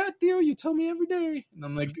day. Yeah, Theo, you tell me every day, and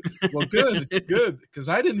I'm like, well, good, because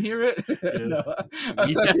I didn't hear it.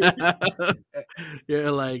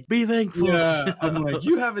 You're like, be thankful. Yeah, I'm like,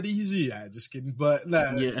 you have it easy. Yeah, just kidding. But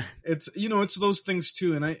it's, you know, it's those things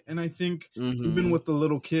too. And I think even with the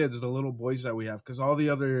little kids, the little boys that we have, because all the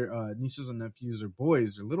other nieces and nephews are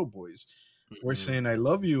boys, they're little boys. We're saying I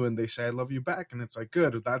love you, and they say I love you back, and it's like,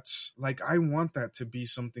 good. That's like, I want that to be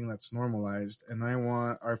something that's normalized, and I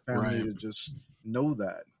want our family to just know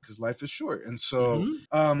that, because life is short. And so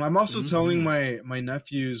I'm also telling my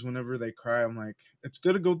nephews whenever they cry, I'm like, it's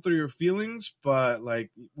good to go through your feelings, but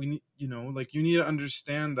like we need, you know, like you need to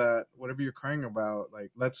understand that whatever you're crying about,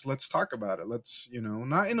 like let's talk about it. Let's, you know,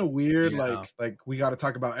 not in a weird like we got to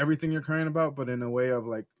talk about everything you're crying about, but in a way of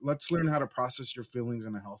like, let's learn how to process your feelings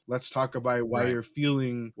in a health. Let's talk about why you're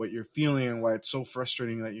feeling what you're feeling, and why it's so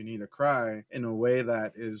frustrating that you need to cry in a way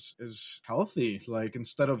that is healthy. Like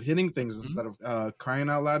instead of hitting things, instead of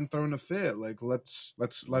crying out loud and throwing a fit, like let's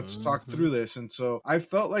talk through this. And so I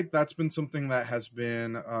felt like that's been something that has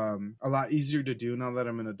been a lot easier to do now that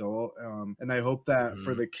I'm an adult, and I hope that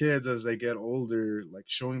for the kids as they get older, like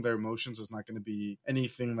showing their emotions is not going to be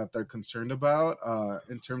anything that they're concerned about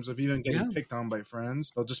in terms of even getting picked on by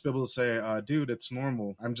friends. They'll just be able to say, dude, it's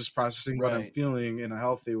normal, I'm just processing what I'm feeling in a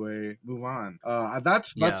healthy way, move on.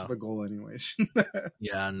 That's the goal anyways.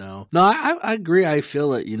 No, I agree. I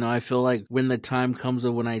feel it. You know, I feel like when the time comes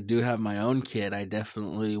of when I do have my own kid, I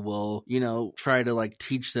definitely will, you know, try to like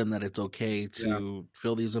teach them that it's okay to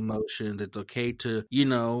feel these emotions. It's okay to, you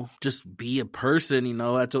know, just be a person. You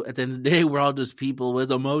know, at the end of the day, we're all just people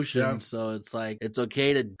with emotions. So it's like, it's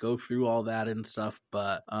okay to go through all that and stuff.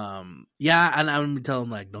 But and I'm gonna tell them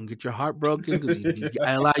like, don't get your heart broken, because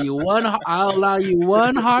I'll allow you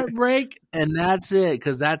one heartbreak, and that's it.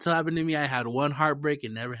 Because that's what happened to me. I had one heartbreak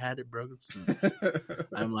and never had it broken.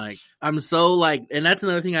 I'm like, I'm so like, and that's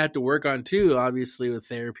another thing I have to work on too, obviously with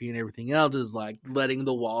therapy and everything else, is like letting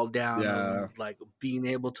the wall down and like being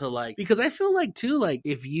able to like, because I feel like too, like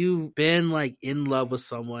if you've been like in love with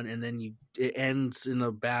someone and then it ends in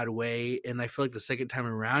a bad way, and I feel like the second time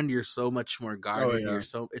around you're so much more guarded. You're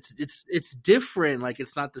so it's different, like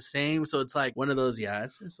it's not the same. So it's like one of those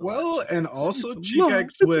and also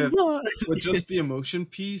Chiquex with just the emotion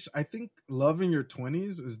piece. I think love in your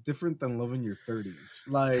 20s is different than love in your 30s.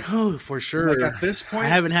 Like, oh, for sure. Like at this point, I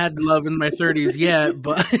haven't had love in my 30s yet,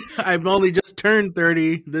 but I've only just turned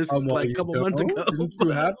 30 this like a couple months ago. Didn't you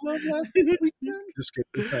have love last weekend? Just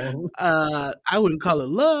kidding. I wouldn't call it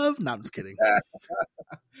love. No, I'm just kidding.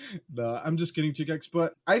 No, I'm just kidding, Chiquex.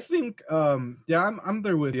 But I think, I'm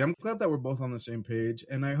there with you. I'm glad that we're both on the same page,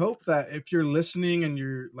 and I hope that if you're listening and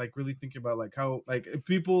you're like really thinking about like how, like if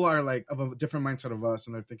people are like of a different mindset of us,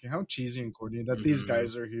 and they're thinking how cheesy and corny that these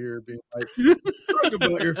guys are here being like, talk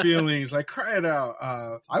about your feelings, like cry it out.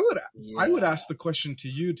 I would ask the question to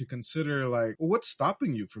you to consider, like, well, what's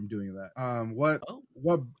stopping you from doing that?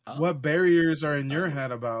 What barriers are in your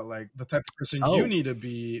head about like the type of person you need to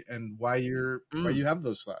be, and why you have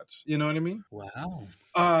those thoughts? You know what I mean? Wow.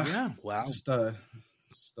 Wow. Just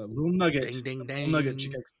a little nugget. Ding, ding, ding. Little nugget,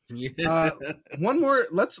 Chica. One more.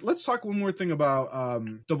 Let's talk one more thing about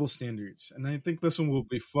double standards, and I think this one will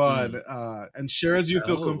be fun. And share as you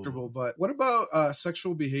feel comfortable. But what about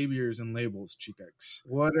sexual behaviors and labels, Chica?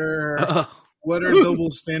 What are double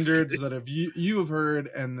standards that you have heard,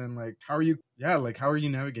 and then like how are you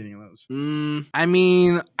navigating those? I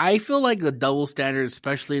mean, I feel like the double standards,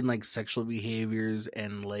 especially in like sexual behaviors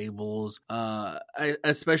and labels,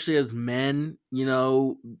 especially as men, you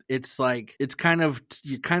know, it's like you're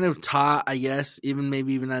kind of taught, I guess,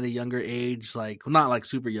 maybe even at a younger age, like not like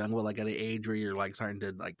super young, but like at an age where you're like starting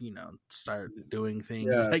to like, you know, start doing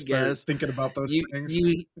things. I guess thinking about those things.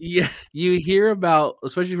 You hear about,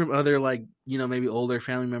 especially from other like, you know, maybe older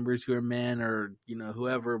family members who are men or, you know,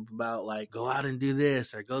 whoever, about like go out and do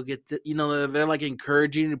this or go get you know, they're like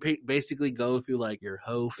encouraging you to basically go through like your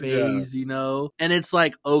hoe phase, you know, and it's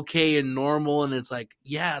like okay and normal, and it's like,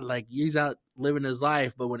 yeah, like he's out living his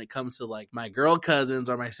life. But when it comes to like my girl cousins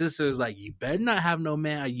or my sisters, like you better not have no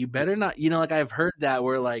man, you better not, you know, like I've heard that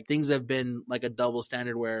where like things have been like a double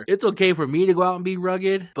standard where it's okay for me to go out and be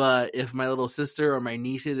rugged, but if my little sister or my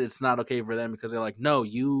nieces, it's not okay for them, because they're like, no,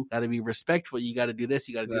 you gotta be respectful, you gotta do this,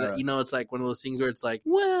 you gotta do that, you know. It's like one of those things where it's like,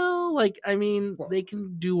 well, like I mean, they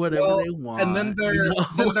can do whatever they want, and then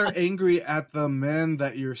they're angry at the men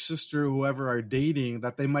that your sister, whoever, are dating,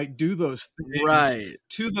 that they might do those things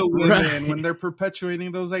to the women when they're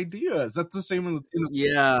perpetuating those ideas. That's the same in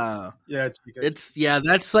Latino.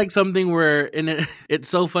 That's like something where, and it's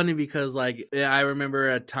so funny because like I remember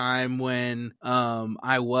a time when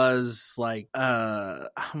I was like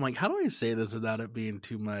I'm like, how do I say this without it being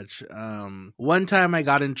too much? One time I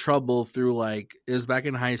got in trouble through like, it was back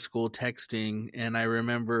in high school, texting, and I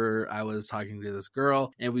remember I was talking to this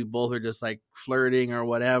girl and we both were just like flirting or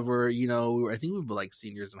whatever, you know. I think we were like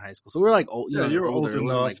seniors in high school, so we were like old, you know, you were older. Old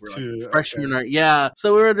enough like, to like freshmen,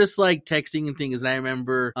 so we were just like texting and things, and I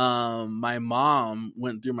remember my mom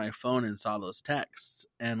went through my phone and saw those texts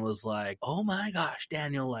and was like, oh my gosh,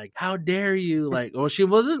 Daniel, like how dare you, like, well, she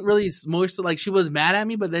wasn't really most like, she was mad at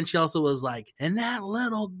me, but then she also was like, and that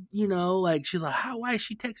little, you know, like she's like, why is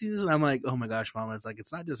she texting this? And I'm like, oh my gosh, mom, it's like,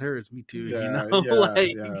 it's not just her, it's me too, you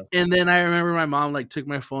know. And then I remember my mom like took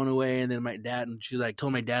my phone away, and then my dad, and she's like,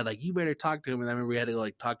 told my dad like, you better talk to him. And I remember we had to go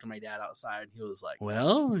like talk to my dad outside, and he was like,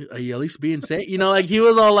 well, are you at least being safe, you know, like he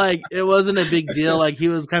was all like, it wasn't a big deal, like he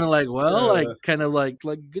was kind of like, well, like kind of like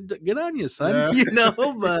good on you, son, you know.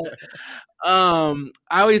 But I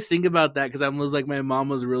always think about that because I was like, my mom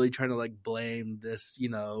was really trying to like blame this, you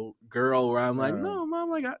know, girl, where I'm like, no, mom,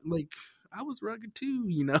 like I was rugged too,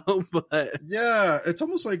 you know. But yeah, it's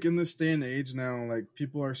almost like in this day and age now, like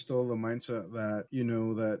people are still the mindset that, you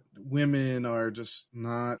know, that women are just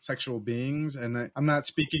not sexual beings. And I'm not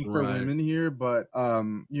speaking for women here, but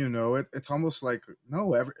you know, it's almost like,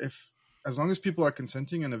 no, as long as people are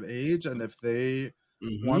consenting and of age, and if they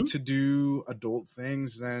want to do adult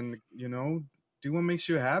things, then, you know, do what makes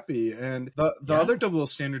you happy. And the other double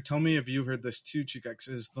standard, tell me if you've heard this too, Chicx,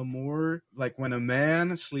 is the more like when a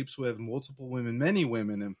man sleeps with multiple women, many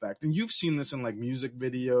women, in fact, and you've seen this in like music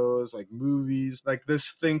videos, like movies, like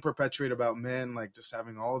this thing perpetuated about men, like just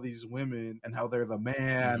having all these women and how they're the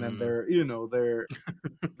man and they're, you know, they're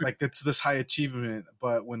like, it's this high achievement.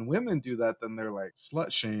 But when women do that, then they're like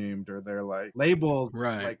slut shamed, or they're like labeled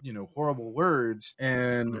like, you know, horrible words.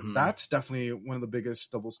 And that's definitely one of the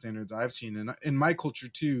biggest double standards I've seen. And in my culture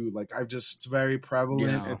too, like it's very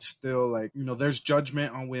prevalent. It's still like, you know, there's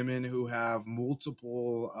judgment on women who have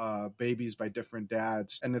multiple babies by different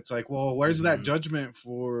dads, and it's like, well, where's that judgment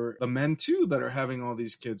for the men too that are having all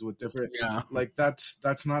these kids with different like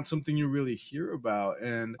that's not something you really hear about.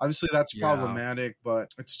 And obviously that's problematic,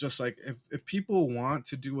 but it's just like, if people want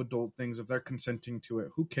to do adult things, if they're consenting to it,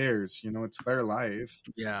 who cares, you know, it's their life.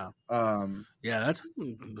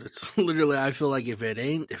 It's literally, I feel like if it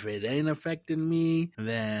ain't affecting me,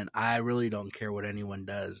 then I really don't care what anyone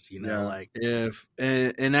does, you know. Like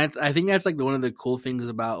I think that's like one of the cool things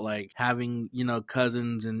about like having, you know,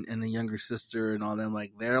 cousins and a younger sister and all them,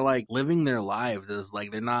 like they're like living their lives as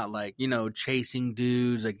like, they're not like, you know, chasing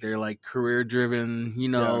dudes, like they're like career driven, you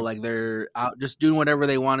know, like they're out just doing whatever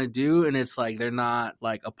they want to do, and it's like they're not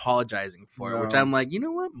like apologizing for it, which I'm like, you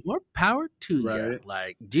know what, more power to you,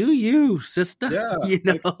 like do you, sister, you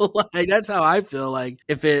know. Like that's how I feel. Like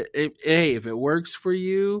if it it works for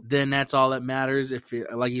you, then that's all that matters. If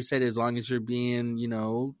it, like you said, as long as you're being,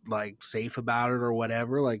 like safe about it or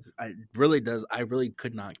whatever, like I really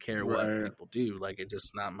could not care what people do. Like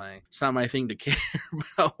it's not my thing to care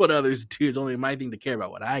about what others do. It's only my thing to care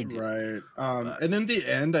about what I do. Right. And in the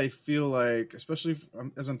end, I feel like, especially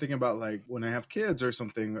as I'm thinking about like when I have kids or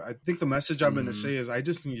something, I think the message I'm going to say is I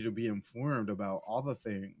just need you to be informed about all the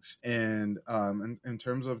things. And in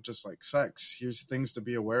terms of just like sex, here's things to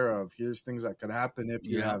be aware of. Here's things that could happen if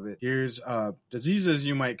you have it. Here's diseases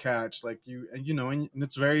you might catch, like and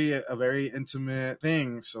it's a very intimate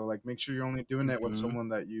thing. So like make sure you're only doing it with someone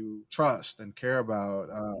that you trust and care about.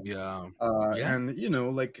 And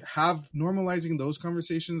like have normalizing those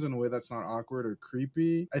conversations in a way that's not awkward or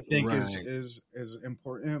creepy, I think is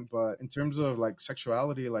important. But in terms of like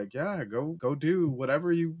sexuality, like go do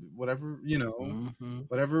whatever whatever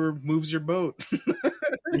moves your boat.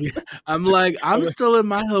 I'm like, I'm still in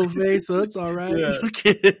my whole phase, so it's all right. Just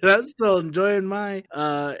kidding. I'm still enjoying my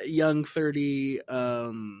young 30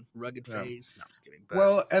 rugged phase. No, I'm just kidding. But.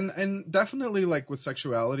 Well, and definitely like with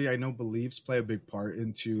sexuality, I know beliefs play a big part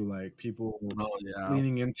into like people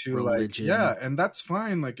leaning into religion. And that's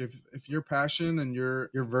fine. Like if your passion and your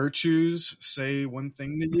virtues say one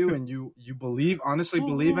thing to you and you honestly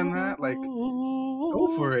believe in that, like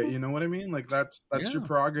go for it. You know what I mean? Like that's your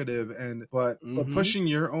prerogative. But pushing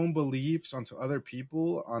your own beliefs onto other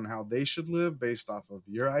people on how they should live based off of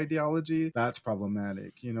your ideology, that's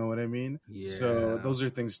problematic. You know what I mean? Yeah. So those are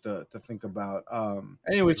things to think about.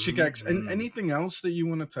 Anyway, Chick X, and anything else that you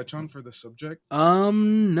want to touch on for the subject?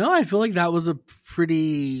 No, I feel like that was a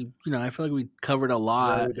pretty, I feel like we covered a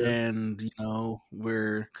lot, and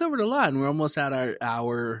we're covered a lot, and we're almost at our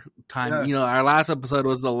hour time. Yeah. Our last episode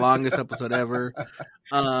was the longest episode ever.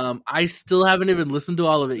 I still haven't even listened to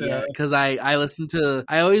all of it yet because I always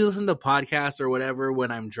listen to podcasts or whatever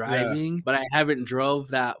when I'm driving, but I haven't drove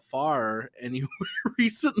that far anywhere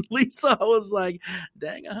recently. So I was like,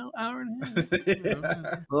 dang, an hour and a half.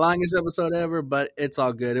 The longest episode ever, but it's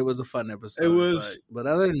all good. It was a fun episode. It was, but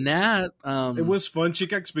other than that, it was fun,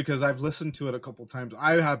 Chicax, because I've listened to it a couple times.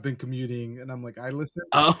 I have been commuting, and I'm like, I listen,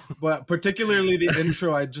 but particularly the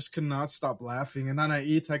intro, I just could not stop laughing. And then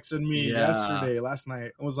E texted me last night.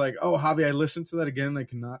 I was like, oh, Javi, I listened to that again. I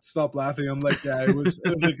cannot stop laughing. I'm like, it was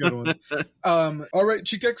a good one. All right,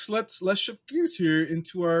 Chicax, let's shift gears here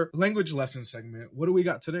into our language lesson segment. What do we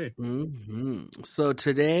got today? So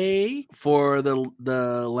today, for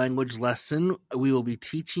the language lesson, we will be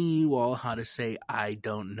teaching you all how to say I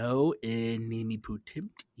don't know in Nimi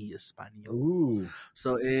Putimpt y Español. Ooh.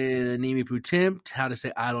 So in Nimi Putimpt, how to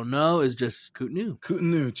say I don't know is just Kutnu.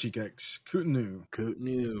 Kutnu, Chicax. Kutnu.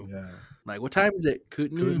 Kutnu. Yeah. Like, what time is it?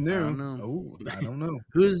 Kutnu? Kutnu. I don't know. Oh, I don't know.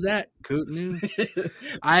 Who's that? Kutnu?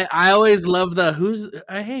 I always love the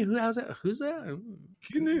hey, how's that? Who's that?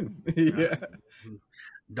 Kutnu. Yeah.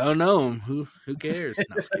 Don't know him. Who cares? No,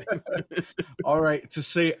 I'm just kidding. All right. To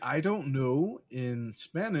say I don't know in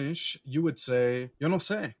Spanish, you would say yo no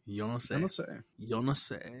sé. Yo no sé. Yo no sé. Yo no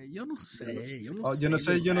sé. Yo no sé. Yo no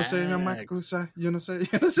sé. Yo no sé. Mamá cosa. Yo no sé.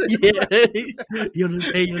 Yo no sé. Yeah. Yo no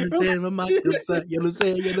sé. Yo no sé. Mamá cosa. Yo no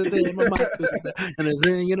sé. Yo no sé. Mamá cosa. Yo no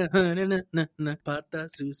sé. Yo no sé. Pata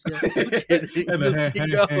sucia. Just kidding. Just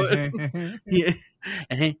keep going. Yeah.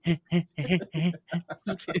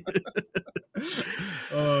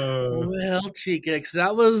 Well, Chicax,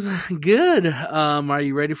 that was good. Are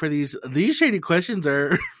you ready for these? These shady questions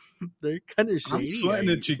are they're kind of shady. I'm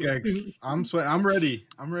sweating it, Chicax. I'm sweating. I'm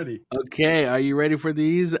ready. Okay, are you ready for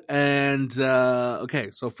these? And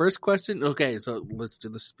okay, so first question. Okay, so let's do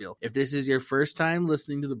the spiel. If this is your first time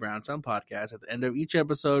listening to the Brown Sound Podcast, at the end of each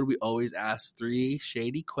episode, we always ask 3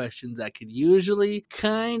 shady questions that could usually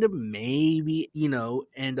kind of maybe,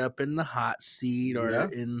 end up in the hot seat or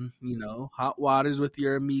in, hot waters with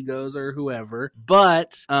your amigos or whoever.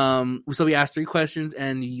 But so we ask 3 questions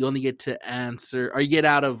and you only get to answer, or you get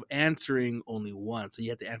out of answering only one. So you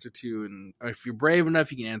have to answer 2, and or if you're brave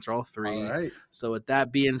enough, you can answer all 3. All right. So with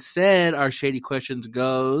that being said, our shady questions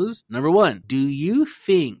goes, number 1, do you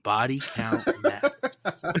think body count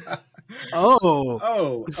matters?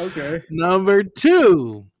 Oh, okay. Number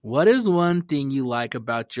 2, what is one thing you like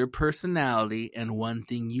about your personality and one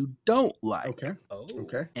thing you don't like? Okay.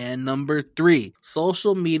 Okay. And number 3,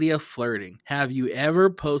 social media flirting. Have you ever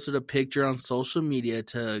posted a picture on social media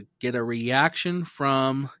to get a reaction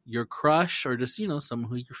from your crush or just, someone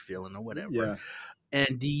who you're feeling or whatever? Yeah.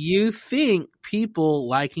 And do you think people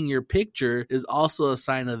liking your picture is also a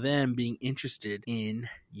sign of them being interested in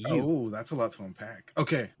you? Oh, that's a lot to unpack.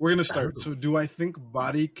 Okay, we're gonna start. So, do I think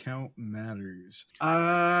body count matters?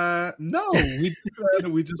 No.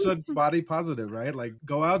 We just said body positive, right? Like,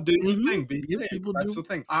 go out, do your thing, be safe. That's the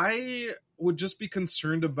thing. I would just be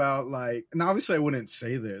concerned about, like, and obviously I wouldn't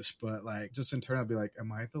say this, but like, just in turn, I'd be like,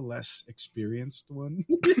 am I the less experienced one?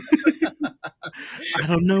 I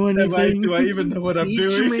don't know anything. Do I even know what I'm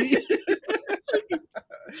doing?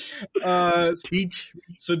 Teach.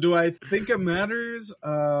 So do I think it matters?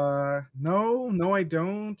 No, I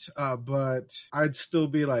don't. But I'd still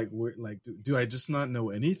be like, do I just not know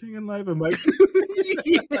anything in life? Am I?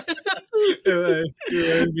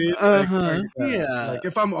 Like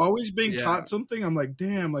if I'm always being taught something, I'm like,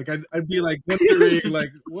 damn. Like I'd be like wondering,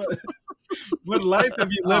 like what life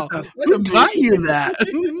have you lived? Who taught you that?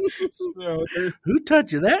 So who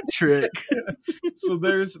taught you that trick? So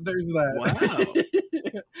there's that.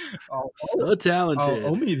 Wow. So talented.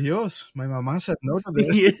 Oh mi Dios. My mamá said no to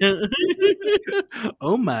this. Yeah.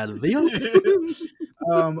 Oh my Dios.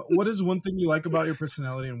 What is one thing you like about your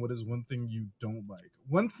personality and what is one thing you don't like?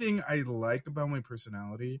 One thing I like about my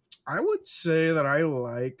personality, I would say that I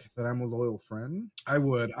like that I'm a loyal friend. I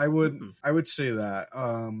would say that.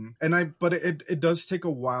 But it does take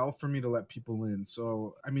a while for me to let people in.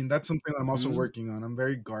 So, I mean, that's something I'm also working on. I'm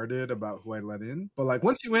very guarded about who I let in. But like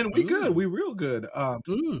once you in, we good. We real good.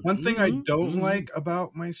 One thing I don't like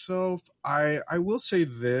about myself, I will say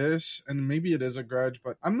this, and maybe it is a grudge,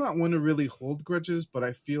 but I'm not one to really hold grudges, but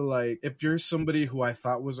I feel like if you're somebody who I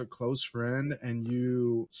thought was a close friend and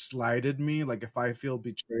you slighted me, like if I feel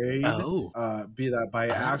betrayed, be that by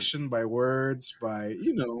action, by words, by,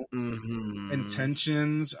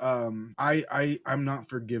 intentions, I'm not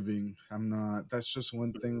forgiving. I'm not. That's just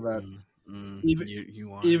one thing that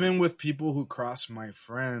even with people who cross my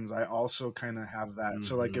friends, I also kind of have that.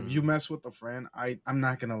 So like if you mess with a friend, I'm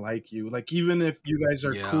not gonna like you. Like even if you guys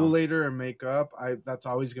are cool later and make up, that's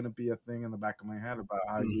always gonna be a thing in the back of my head about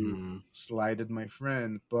how you slighted my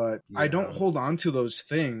friend. But I don't hold on to those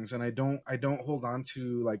things, and I don't hold on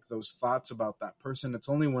to like those thoughts about that person. It's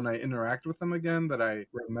only when I interact with them again that I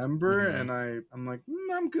remember, and I'm like,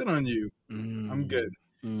 I'm good on you. I'm good.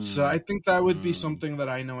 So I think that would be something that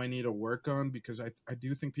I know I need to work on, because I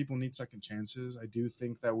do think people need second chances. I do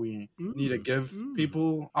think that we need to give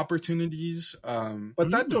people opportunities.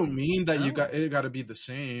 But that don't mean that it got to be the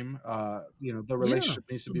same. The relationship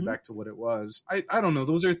needs to be back to what it was. I don't know.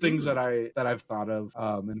 Those are things that I've thought of.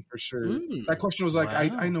 And for sure, that question was like,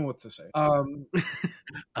 I know what to say.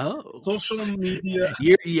 Social media.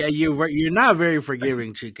 You're not very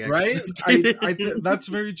forgiving, Chica. Right? That's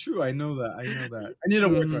very true. I know that. I need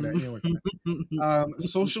to work on it.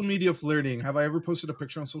 Social media flirting. Have I ever posted a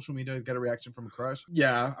picture on social media to get a reaction from a crush?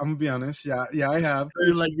 Yeah, I'm gonna be honest. Yeah, I have.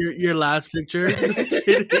 There's like your last picture.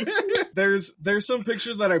 There's some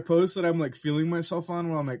pictures that I post that I'm like feeling myself on,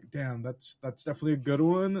 where I'm like, damn, that's definitely a good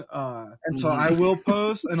one. And so I will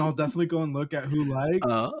post, and I'll definitely go and look at who liked.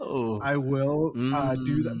 I will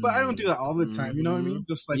do that, but I don't do that all the time. You know what I mean?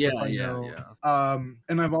 Just like if I know.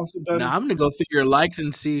 And I've also done. Now I'm gonna go through your likes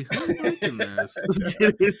and see who's liking this.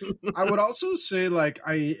 I would also say, like,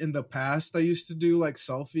 in the past I used to do like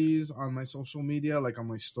selfies on my social media, like on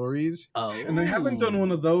my stories. And I haven't done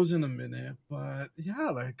one of those in a minute, but yeah,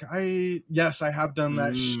 like I have done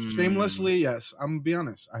that shamelessly. Yes, I'm gonna be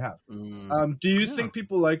honest, I have. Do you think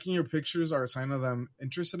people liking your pictures are a sign of them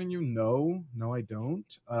interested in you? No, I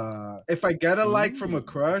don't. If I get a like from a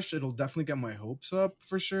crush, it'll definitely get my hopes up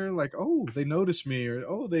for sure. Like, oh, they noticed me,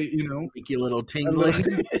 or they, make you a little tingling.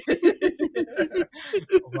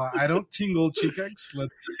 Well, I don't tingle, chicas.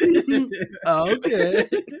 Let's. Okay.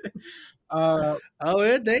 I've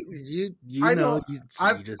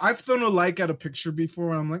thrown a like at a picture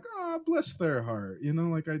before, and I'm like, oh, bless their heart,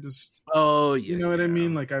 like I just. Oh yeah. You know what I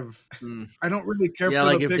mean? Like I don't really care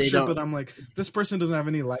for the picture, but I'm like, this person doesn't have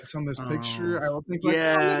any likes on this picture. I will think, like,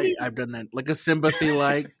 I've done that, like a sympathy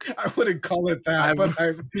like. I wouldn't call it that, but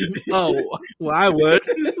I would.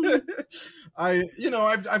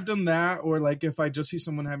 I've done that, or like if I just see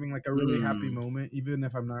someone having like a really happy moment, even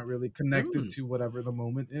if I'm not really connected to whatever the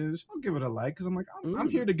moment is, I'll give it a like, because I'm like, I'm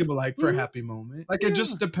here to give a like for a happy moment. Like it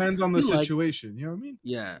just depends on the situation. You know what I mean?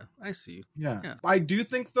 Yeah, I see. Yeah. I do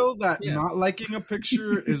think though that not liking a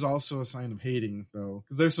picture is also a sign of hating, though,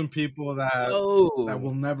 because there's some people that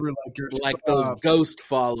will never like your like stuff. Those ghost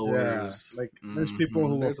followers. Yeah. Like there's people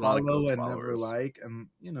who will follow and never like, and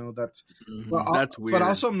that's that's weird. But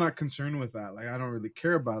also I'm not concerned with that. Like I don't really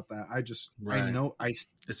care about that. I just I know I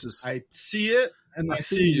see it. And I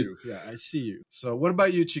see you. Yeah, I see you. So what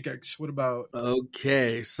about you, Chikex? What about...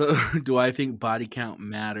 Okay, so do I think body count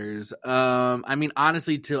matters? I mean,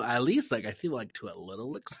 honestly, to at least like I feel like to a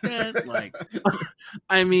little extent. Like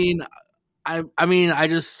I mean, I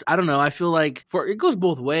don't know. I feel like it goes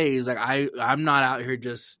both ways. Like I'm not out here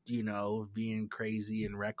just, being crazy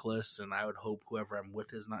and reckless, and I would hope whoever I'm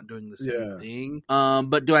with is not doing the same thing.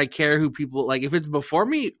 But do I care who people like if it's before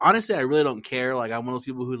me? Honestly, I really don't care. Like I'm one of those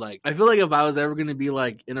people who like I feel like if I was ever gonna be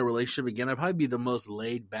like in a relationship again, I'd probably be the most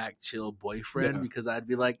laid back, chill boyfriend because I'd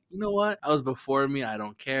be like, you know what? I was before me, I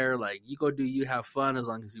don't care. Like you go do you have fun as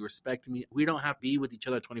long as you respect me. We don't have to be with each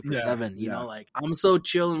other 24/7, you know, like I'm so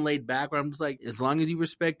chill and laid back where I'm just like, as long as you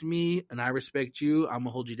respect me and I respect you, I'm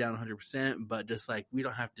gonna hold you down 100%. But just like we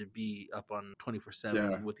don't have to be up on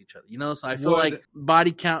 24/7 with each other, you know. So I feel like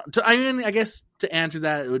body count. I guess to answer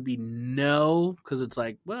that, it would be no, because it's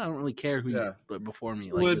like, well, I don't really care who but before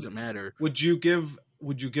me, like it doesn't matter. Would you give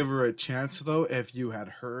her a chance though if you had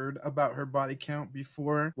heard about her body count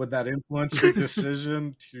before? Would that influence your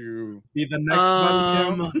decision to be the next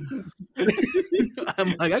body count?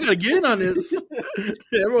 I'm like, I gotta get in on this.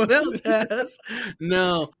 Everyone else has.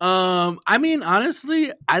 No. I mean,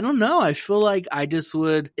 honestly, I don't know. I feel like I just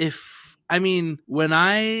would when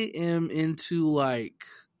I am into like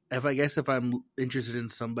if I'm interested in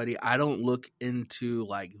somebody, I don't look into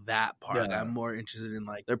like that part. I'm more interested in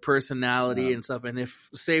like their personality and stuff. And if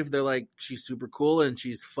they're like, she's super cool and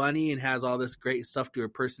she's funny and has all this great stuff to her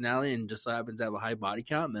personality and just so happens to have a high body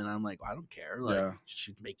count, then I'm like, well, I don't care. Like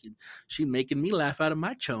she's making me laugh out of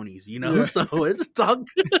my chonies, you know? So it's all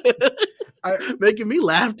good. Making me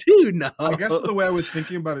laugh too. No, I guess the way I was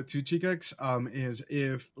thinking about it too, Chikex, is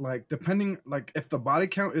if like depending, like if the body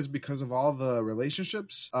count is because of all the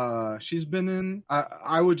relationships she's been in,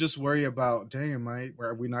 I would just worry about, dang,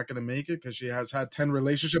 are we not going to make it because she has had 10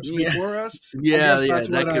 relationships before us?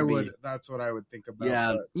 That's what I would think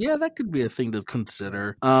about. Yeah, that could be a thing to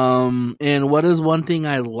consider. And what is one thing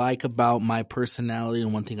I like about my personality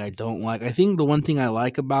and one thing I don't like? I think the one thing I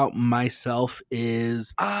like about myself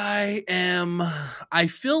is I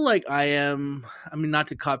feel like I am, not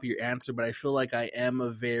to copy your answer, but I feel like I am a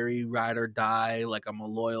very ride or die. Like I'm a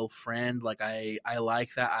loyal friend. Like I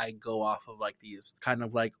like that I go off of like these kind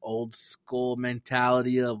of like old school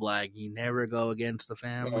mentality of like, you never go against the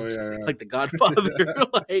family. Like the Godfather.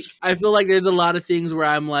 Like I feel like there's a lot of things where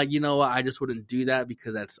I'm like, you know what, I just wouldn't do that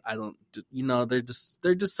because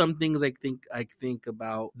they're just some things I think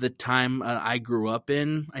about the time I grew up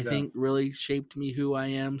in, I think really shaped me who I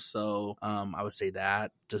am. So I would say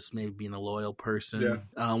that just maybe being a loyal person.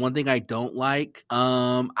 One thing I don't like,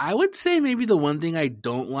 I would say maybe the one thing I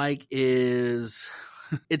don't like is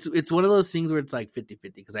it's one of those things where it's like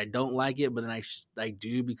 50-50 because I don't like it, but then I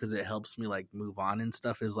do because it helps me like move on and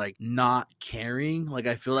stuff, is like not caring. Like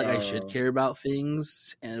I feel like I should care about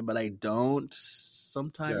things but I don't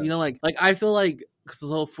sometimes, like I feel like,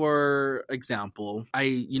 so for example,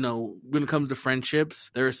 when it comes to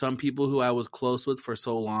friendships, there are some people who I was close with for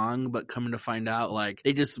so long, but coming to find out, like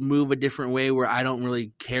they just move a different way where I don't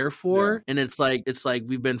really care for. And it's like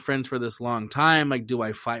we've been friends for this long time. Like, do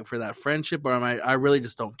I fight for that friendship or I really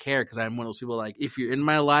just don't care? Cause I'm one of those people like, if you're in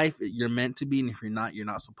my life, you're meant to be. And if you're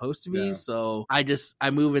not supposed to be. So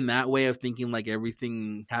I move in that way of thinking like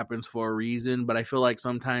everything happens for a reason. But I feel like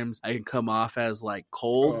sometimes I can come off as like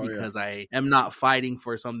cold because I am not fighting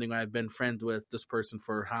for something. I've been friends with this person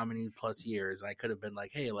for how many plus years. I could have been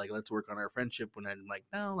like, hey, like let's work on our friendship, when I'm like,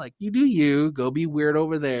 no, like you do you, go be weird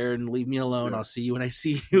over there and leave me alone. I'll see you when I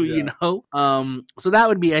see you, you know? So that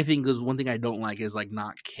would be, I think, is one thing I don't like is like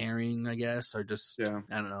not caring, I guess, or just I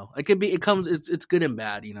don't know. It could be it's good and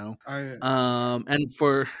bad, you know. And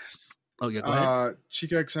for go ahead.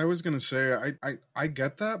 Chikex, I was gonna say I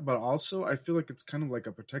get that, but also I feel like it's kind of like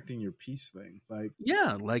a protecting your peace thing. Like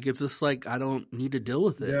like it's just like I don't need to deal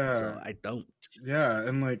with it. So I don't. Yeah,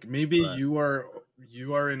 and like maybe you are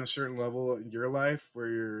in a certain level in your life where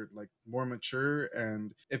you're like more mature,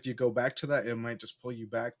 and if you go back to that, it might just pull you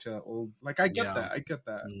back to old. Like I get that.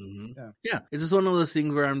 Mm-hmm. Yeah, it's just one of those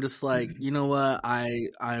things where I'm just like, you know what,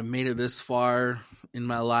 I made it this far in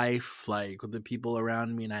my life, like with the people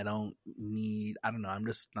around me, and I don't know, I'm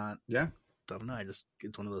just not. I don't know.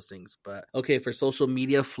 It's one of those things. But okay, for social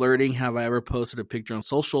media flirting, have I ever posted a picture on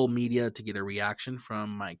social media to get a reaction from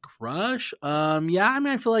my crush?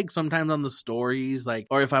 I feel like sometimes on the stories, like,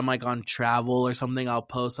 or if I'm like on travel or something, I'll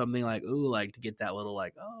post something like, ooh, like to get that little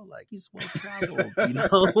like, oh, like he's well traveled, you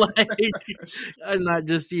know, like I'm not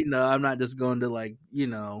just going to like,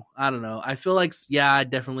 I don't know. I feel like, I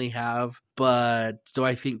definitely have. but do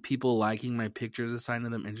I think people liking my pictures is a sign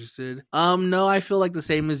of them interested? No, I feel like the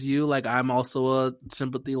same as you. Like, I'm also a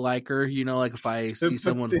sympathy liker. You know, like if I see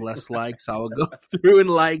someone with less likes, I will go through and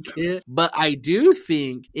like it. But I do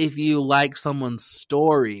think if you like someone's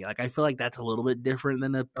story, like I feel like that's a little bit different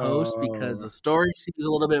than a post because the story seems a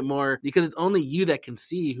little bit more, because it's only you that can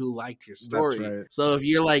see who liked your story. That's right. So if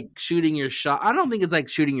you're like shooting your shot, I don't think it's like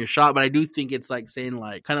shooting your shot, but I do think it's like saying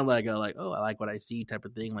like kind of like a like, oh, I like what I see type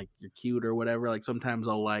of thing, like you're cute or whatever. Like sometimes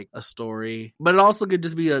I'll like a story, but it also could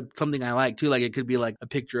just be something I like too. Like it could be like a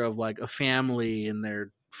picture of like a family and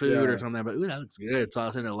their food or something, but ooh, that looks good, so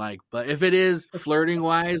I'll send it like. But if it is flirting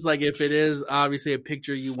wise, like if it is obviously a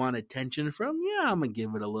picture you want attention from, yeah, I'm gonna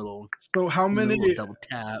give it a little. So how many double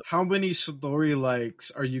tap? How many story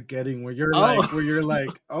likes are you getting where you're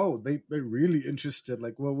like, oh, they're really interested?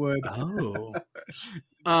 Like what would?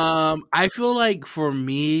 I feel like for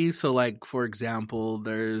me, so like for example,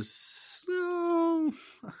 there's.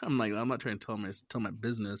 I'm not trying to tell my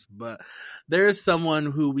business, but there's someone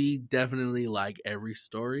who we definitely like every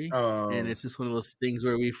story, and it's just one of those things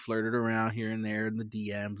where we flirted around here and there in the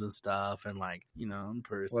DMs and stuff, and like in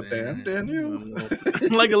person. What damn, Daniel?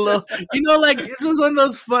 Like a little, like it's just one of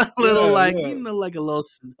those fun little like like a little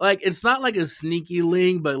like it's not like a sneaky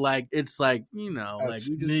link, but like it's like like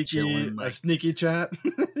we just chilling, like, a sneaky chat.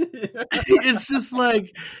 It's just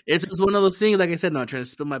like it's just one of those things. Like I said, not trying to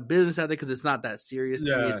spill my business out there because it's not that serious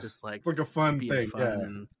to me. It's just like it's like a fun thing.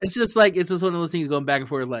 And it's just like it's just one of those things going back and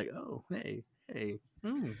forth. Like, oh, hey,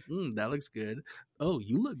 that looks good. Oh,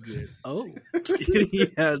 you look good. Oh,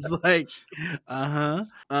 yeah, it's like,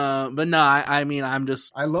 but no, I mean, I'm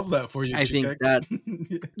just. I love that for you. I think that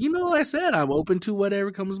what I said. I'm open to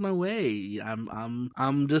whatever comes my way.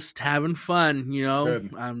 I'm just having fun.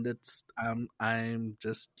 Good. I'm just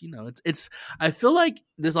it's. I feel like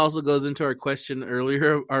this also goes into our question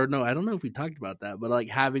earlier, or no, I don't know if we talked about that, but like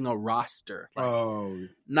having a roster.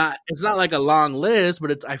 Like, it's not like a long list,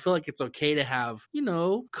 but I feel like it's okay to have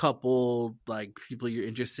couple like people you're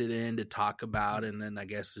interested in to talk about, and then I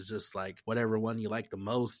guess it's just like whatever one you like the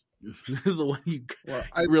most is the one you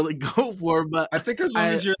really go for. But I think as long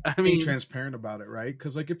as you're being transparent about it, right?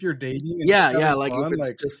 Because like if you're dating, and like fun, if it's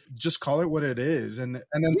like just call it what it is, and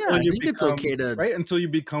until I think it's okay to until you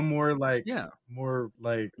become more like more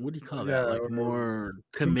like what do you call that? Like more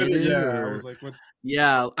committed. Yeah, I was like, what?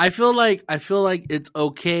 Yeah, I feel like it's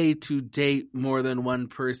okay to date more than one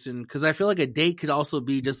person, because I feel like a date could also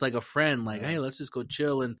be just like a friend. Like, hey, let's just go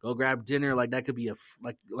chill and go grab dinner. Like that could be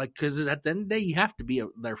like because at the end of the day, you have to be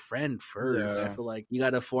their friend first. I feel like you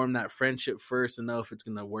got to form that friendship first and know if it's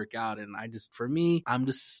gonna work out. And for me, I'm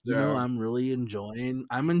just I'm really enjoying.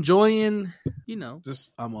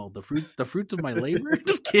 Just I'm all the fruits of my labor.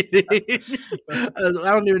 Just kidding. I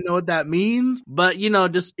don't even know what that means, but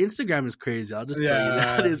just Instagram is crazy. I'll just tell you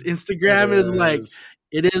that is Instagram is like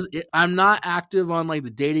it is. I'm not active on like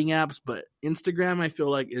the dating apps, but Instagram I feel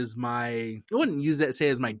like is I wouldn't say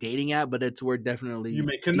as my dating app, but it's where definitely you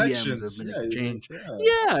make connections. It's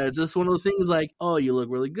just one of those things like, oh, you look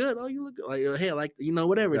really good. Oh, you look like, hey, like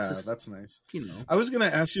whatever. It's just, that's nice. I was gonna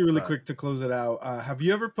ask you really quick to close it out. Have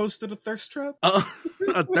you ever posted a thirst trap? A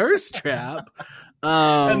thirst trap?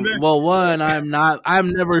 Well, one,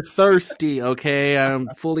 I'm never thirsty. Okay, I'm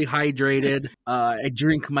fully hydrated. I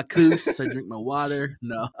drink my Koos. I drink my water.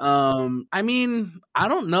 No. I mean, I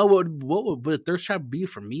don't know what would a thirst trap be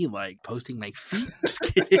for me? Like posting my feet? Just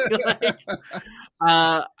kidding. Like,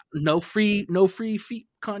 no free feet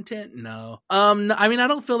content. No. I mean, I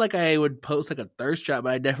don't feel like I would post like a thirst trap,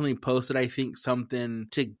 but I definitely posted, I think, something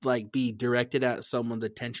to like be directed at someone's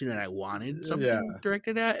attention that I wanted something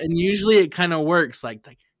directed at, and usually it kind of works. Like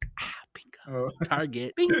bingo,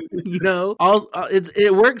 target, bing,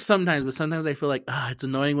 it works sometimes, but sometimes I feel like it's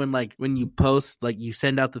annoying when you post, like you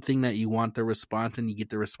send out the thing that you want the response, and you get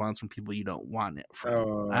the response from people you don't want it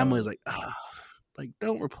from. I'm always like, like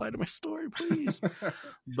don't reply to my story, please.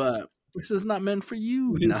 But this is not meant for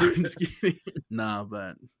you. No, I'm just kidding. No,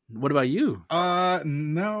 but what about you?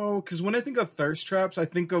 No, because when I think of thirst traps, I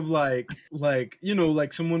think of like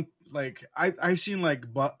someone. Like I've seen like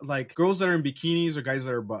girls that are in bikinis or guys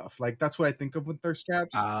that are buff. Like that's what I think of with thirst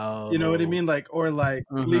traps. Oh. You know what I mean? Like or like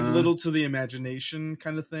leave little to the imagination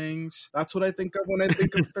kind of things. That's what I think of when I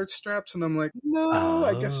think of thirst traps. And I'm like, no,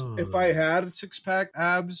 I guess if I had 6-pack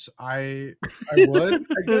abs, I would.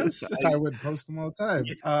 I guess I would post them all the time.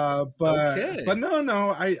 But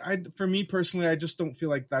no. I for me personally, I just don't feel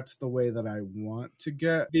like that's the way that I want to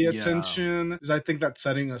get the attention. Because I think that's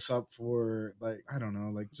setting us up for like I don't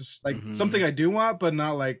know, like just just like something I do want, but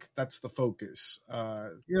not like that's the focus. You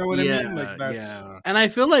know what I mean? Like that's. Yeah. And I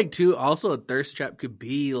feel like too, also a thirst trap could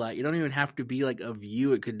be like, you don't even have to be like of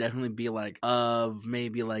you. It could definitely be like of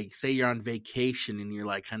maybe like, say you're on vacation and you're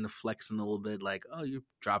like kind of flexing a little bit, like, oh, you're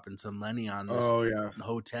dropping some money on this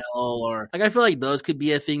hotel, or like I feel like those could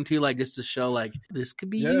be a thing too, like just to show like this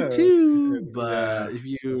could be you too. But if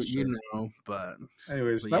you know, but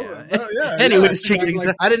anyways, anyways, Chick X,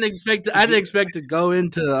 I didn't expect to go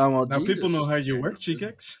into now Jesus, people know how you work, Chick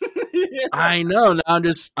X. I know. Now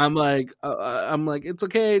I'm like it's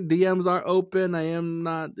okay. DMs are open.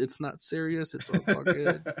 It's not serious. It's all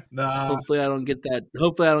good. Nah. Hopefully I don't get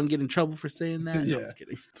in trouble for saying that. No, I'm just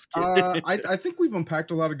kidding. I think we've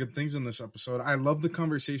unpacked a lot of good things in this episode. I love the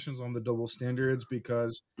conversations on the double standards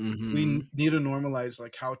because we need to normalize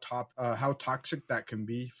like how toxic that can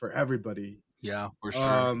be for everybody. Yeah, for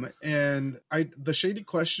sure. And the shady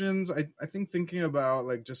questions, I think thinking about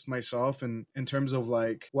like just myself and in terms of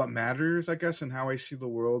like what matters, I guess, and how I see the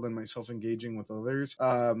world and myself engaging with others.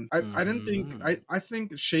 I didn't think, I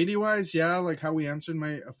think shady wise, like how we answered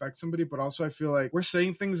might affect somebody, but also I feel like we're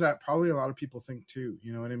saying things that probably a lot of people think too.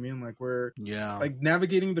 You know what I mean? Like we're like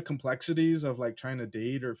navigating the complexities of like trying to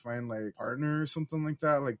date or find like a partner or something like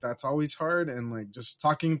that. Like that's always hard. And like just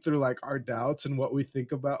talking through like our doubts and what we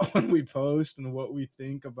think about when we post and what we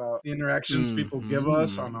think about the interactions people give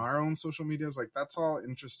us on our own social medias, like that's all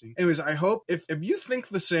interesting. Anyways, I hope if you think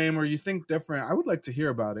the same or you think different, I would like to hear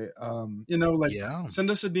about it.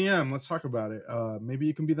 Send us a DM, let's talk about it. Maybe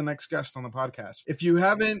you can be the next guest on the podcast. If you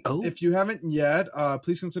haven't yet,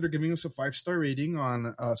 please consider giving us a 5-star rating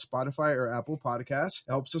on Spotify or Apple Podcasts.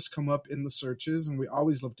 It helps us come up in the searches, and we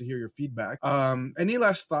always love to hear your feedback. Any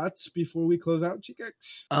last thoughts before we close out, Chick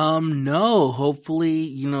X? No,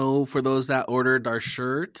 hopefully, for those that ordered our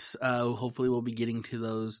shirts, hopefully we'll be getting to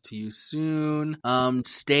those to you soon.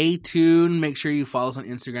 Stay tuned. Make sure you follow us on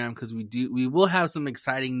Instagram because we will have some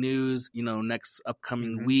exciting news, next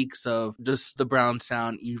upcoming weeks of just the Brown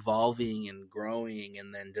Sound evolving and growing,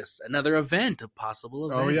 and then just another event, a possible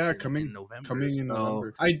event. Coming in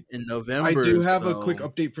November. In November. I do have a quick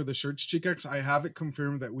update for the shirts, Chick X. I have it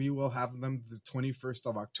confirmed that we will have them the 21st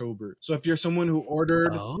of October. So if you're someone who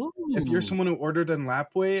ordered, in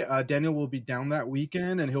Lapway, Daniel will be down that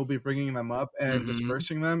weekend and he'll be bringing them up and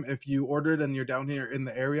dispersing them. If you ordered and you're down here in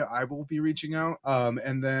the area, I will be reaching out.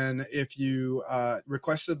 And then if you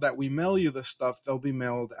requested that we mail you the stuff, they'll be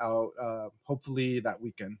mailed out hopefully that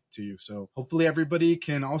weekend to you. So hopefully everybody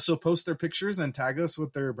can also post their pictures and tag us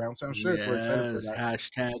with their Brown Sound shirts. Yes, we're excited for that.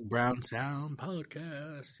 Hashtag Brown Sound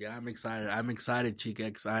Podcast. Yeah, I'm excited, Chick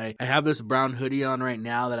X. I have this brown hoodie on right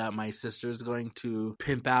now that my sister's going to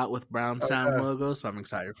pimp out with Brown Sound logo, so I'm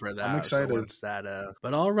excited for that. I'm excited. So once that,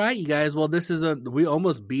 but all right, you guys. Well, we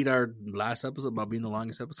almost beat our last episode about being the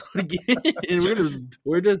longest episode again. And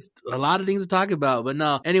we're just a lot of things to talk about. But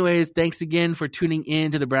no, anyways, thanks again for tuning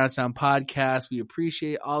in to the Brown Sound Podcast. We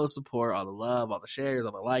appreciate all the support, all the love, all the shares,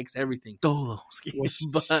 all the likes, everything. But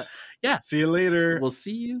yeah, see you later. We'll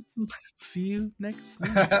see you next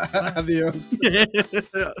time. Adios.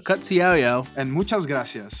 Cutsiao. And muchas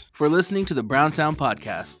gracias for listening to the Brown Sound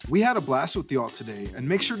Podcast. We had a blast with y'all today, and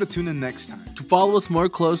make sure to tune in next time. To follow us more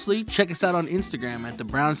closely, check us out on Instagram at the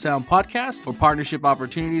Brown Sound Podcast for partnership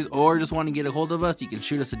opportunities, or just want to get a hold of us, you can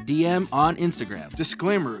shoot us a DM on Instagram.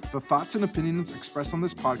 Disclaimer: the thoughts and opinions expressed on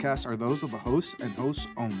this podcast are those of the host and hosts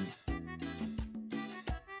only.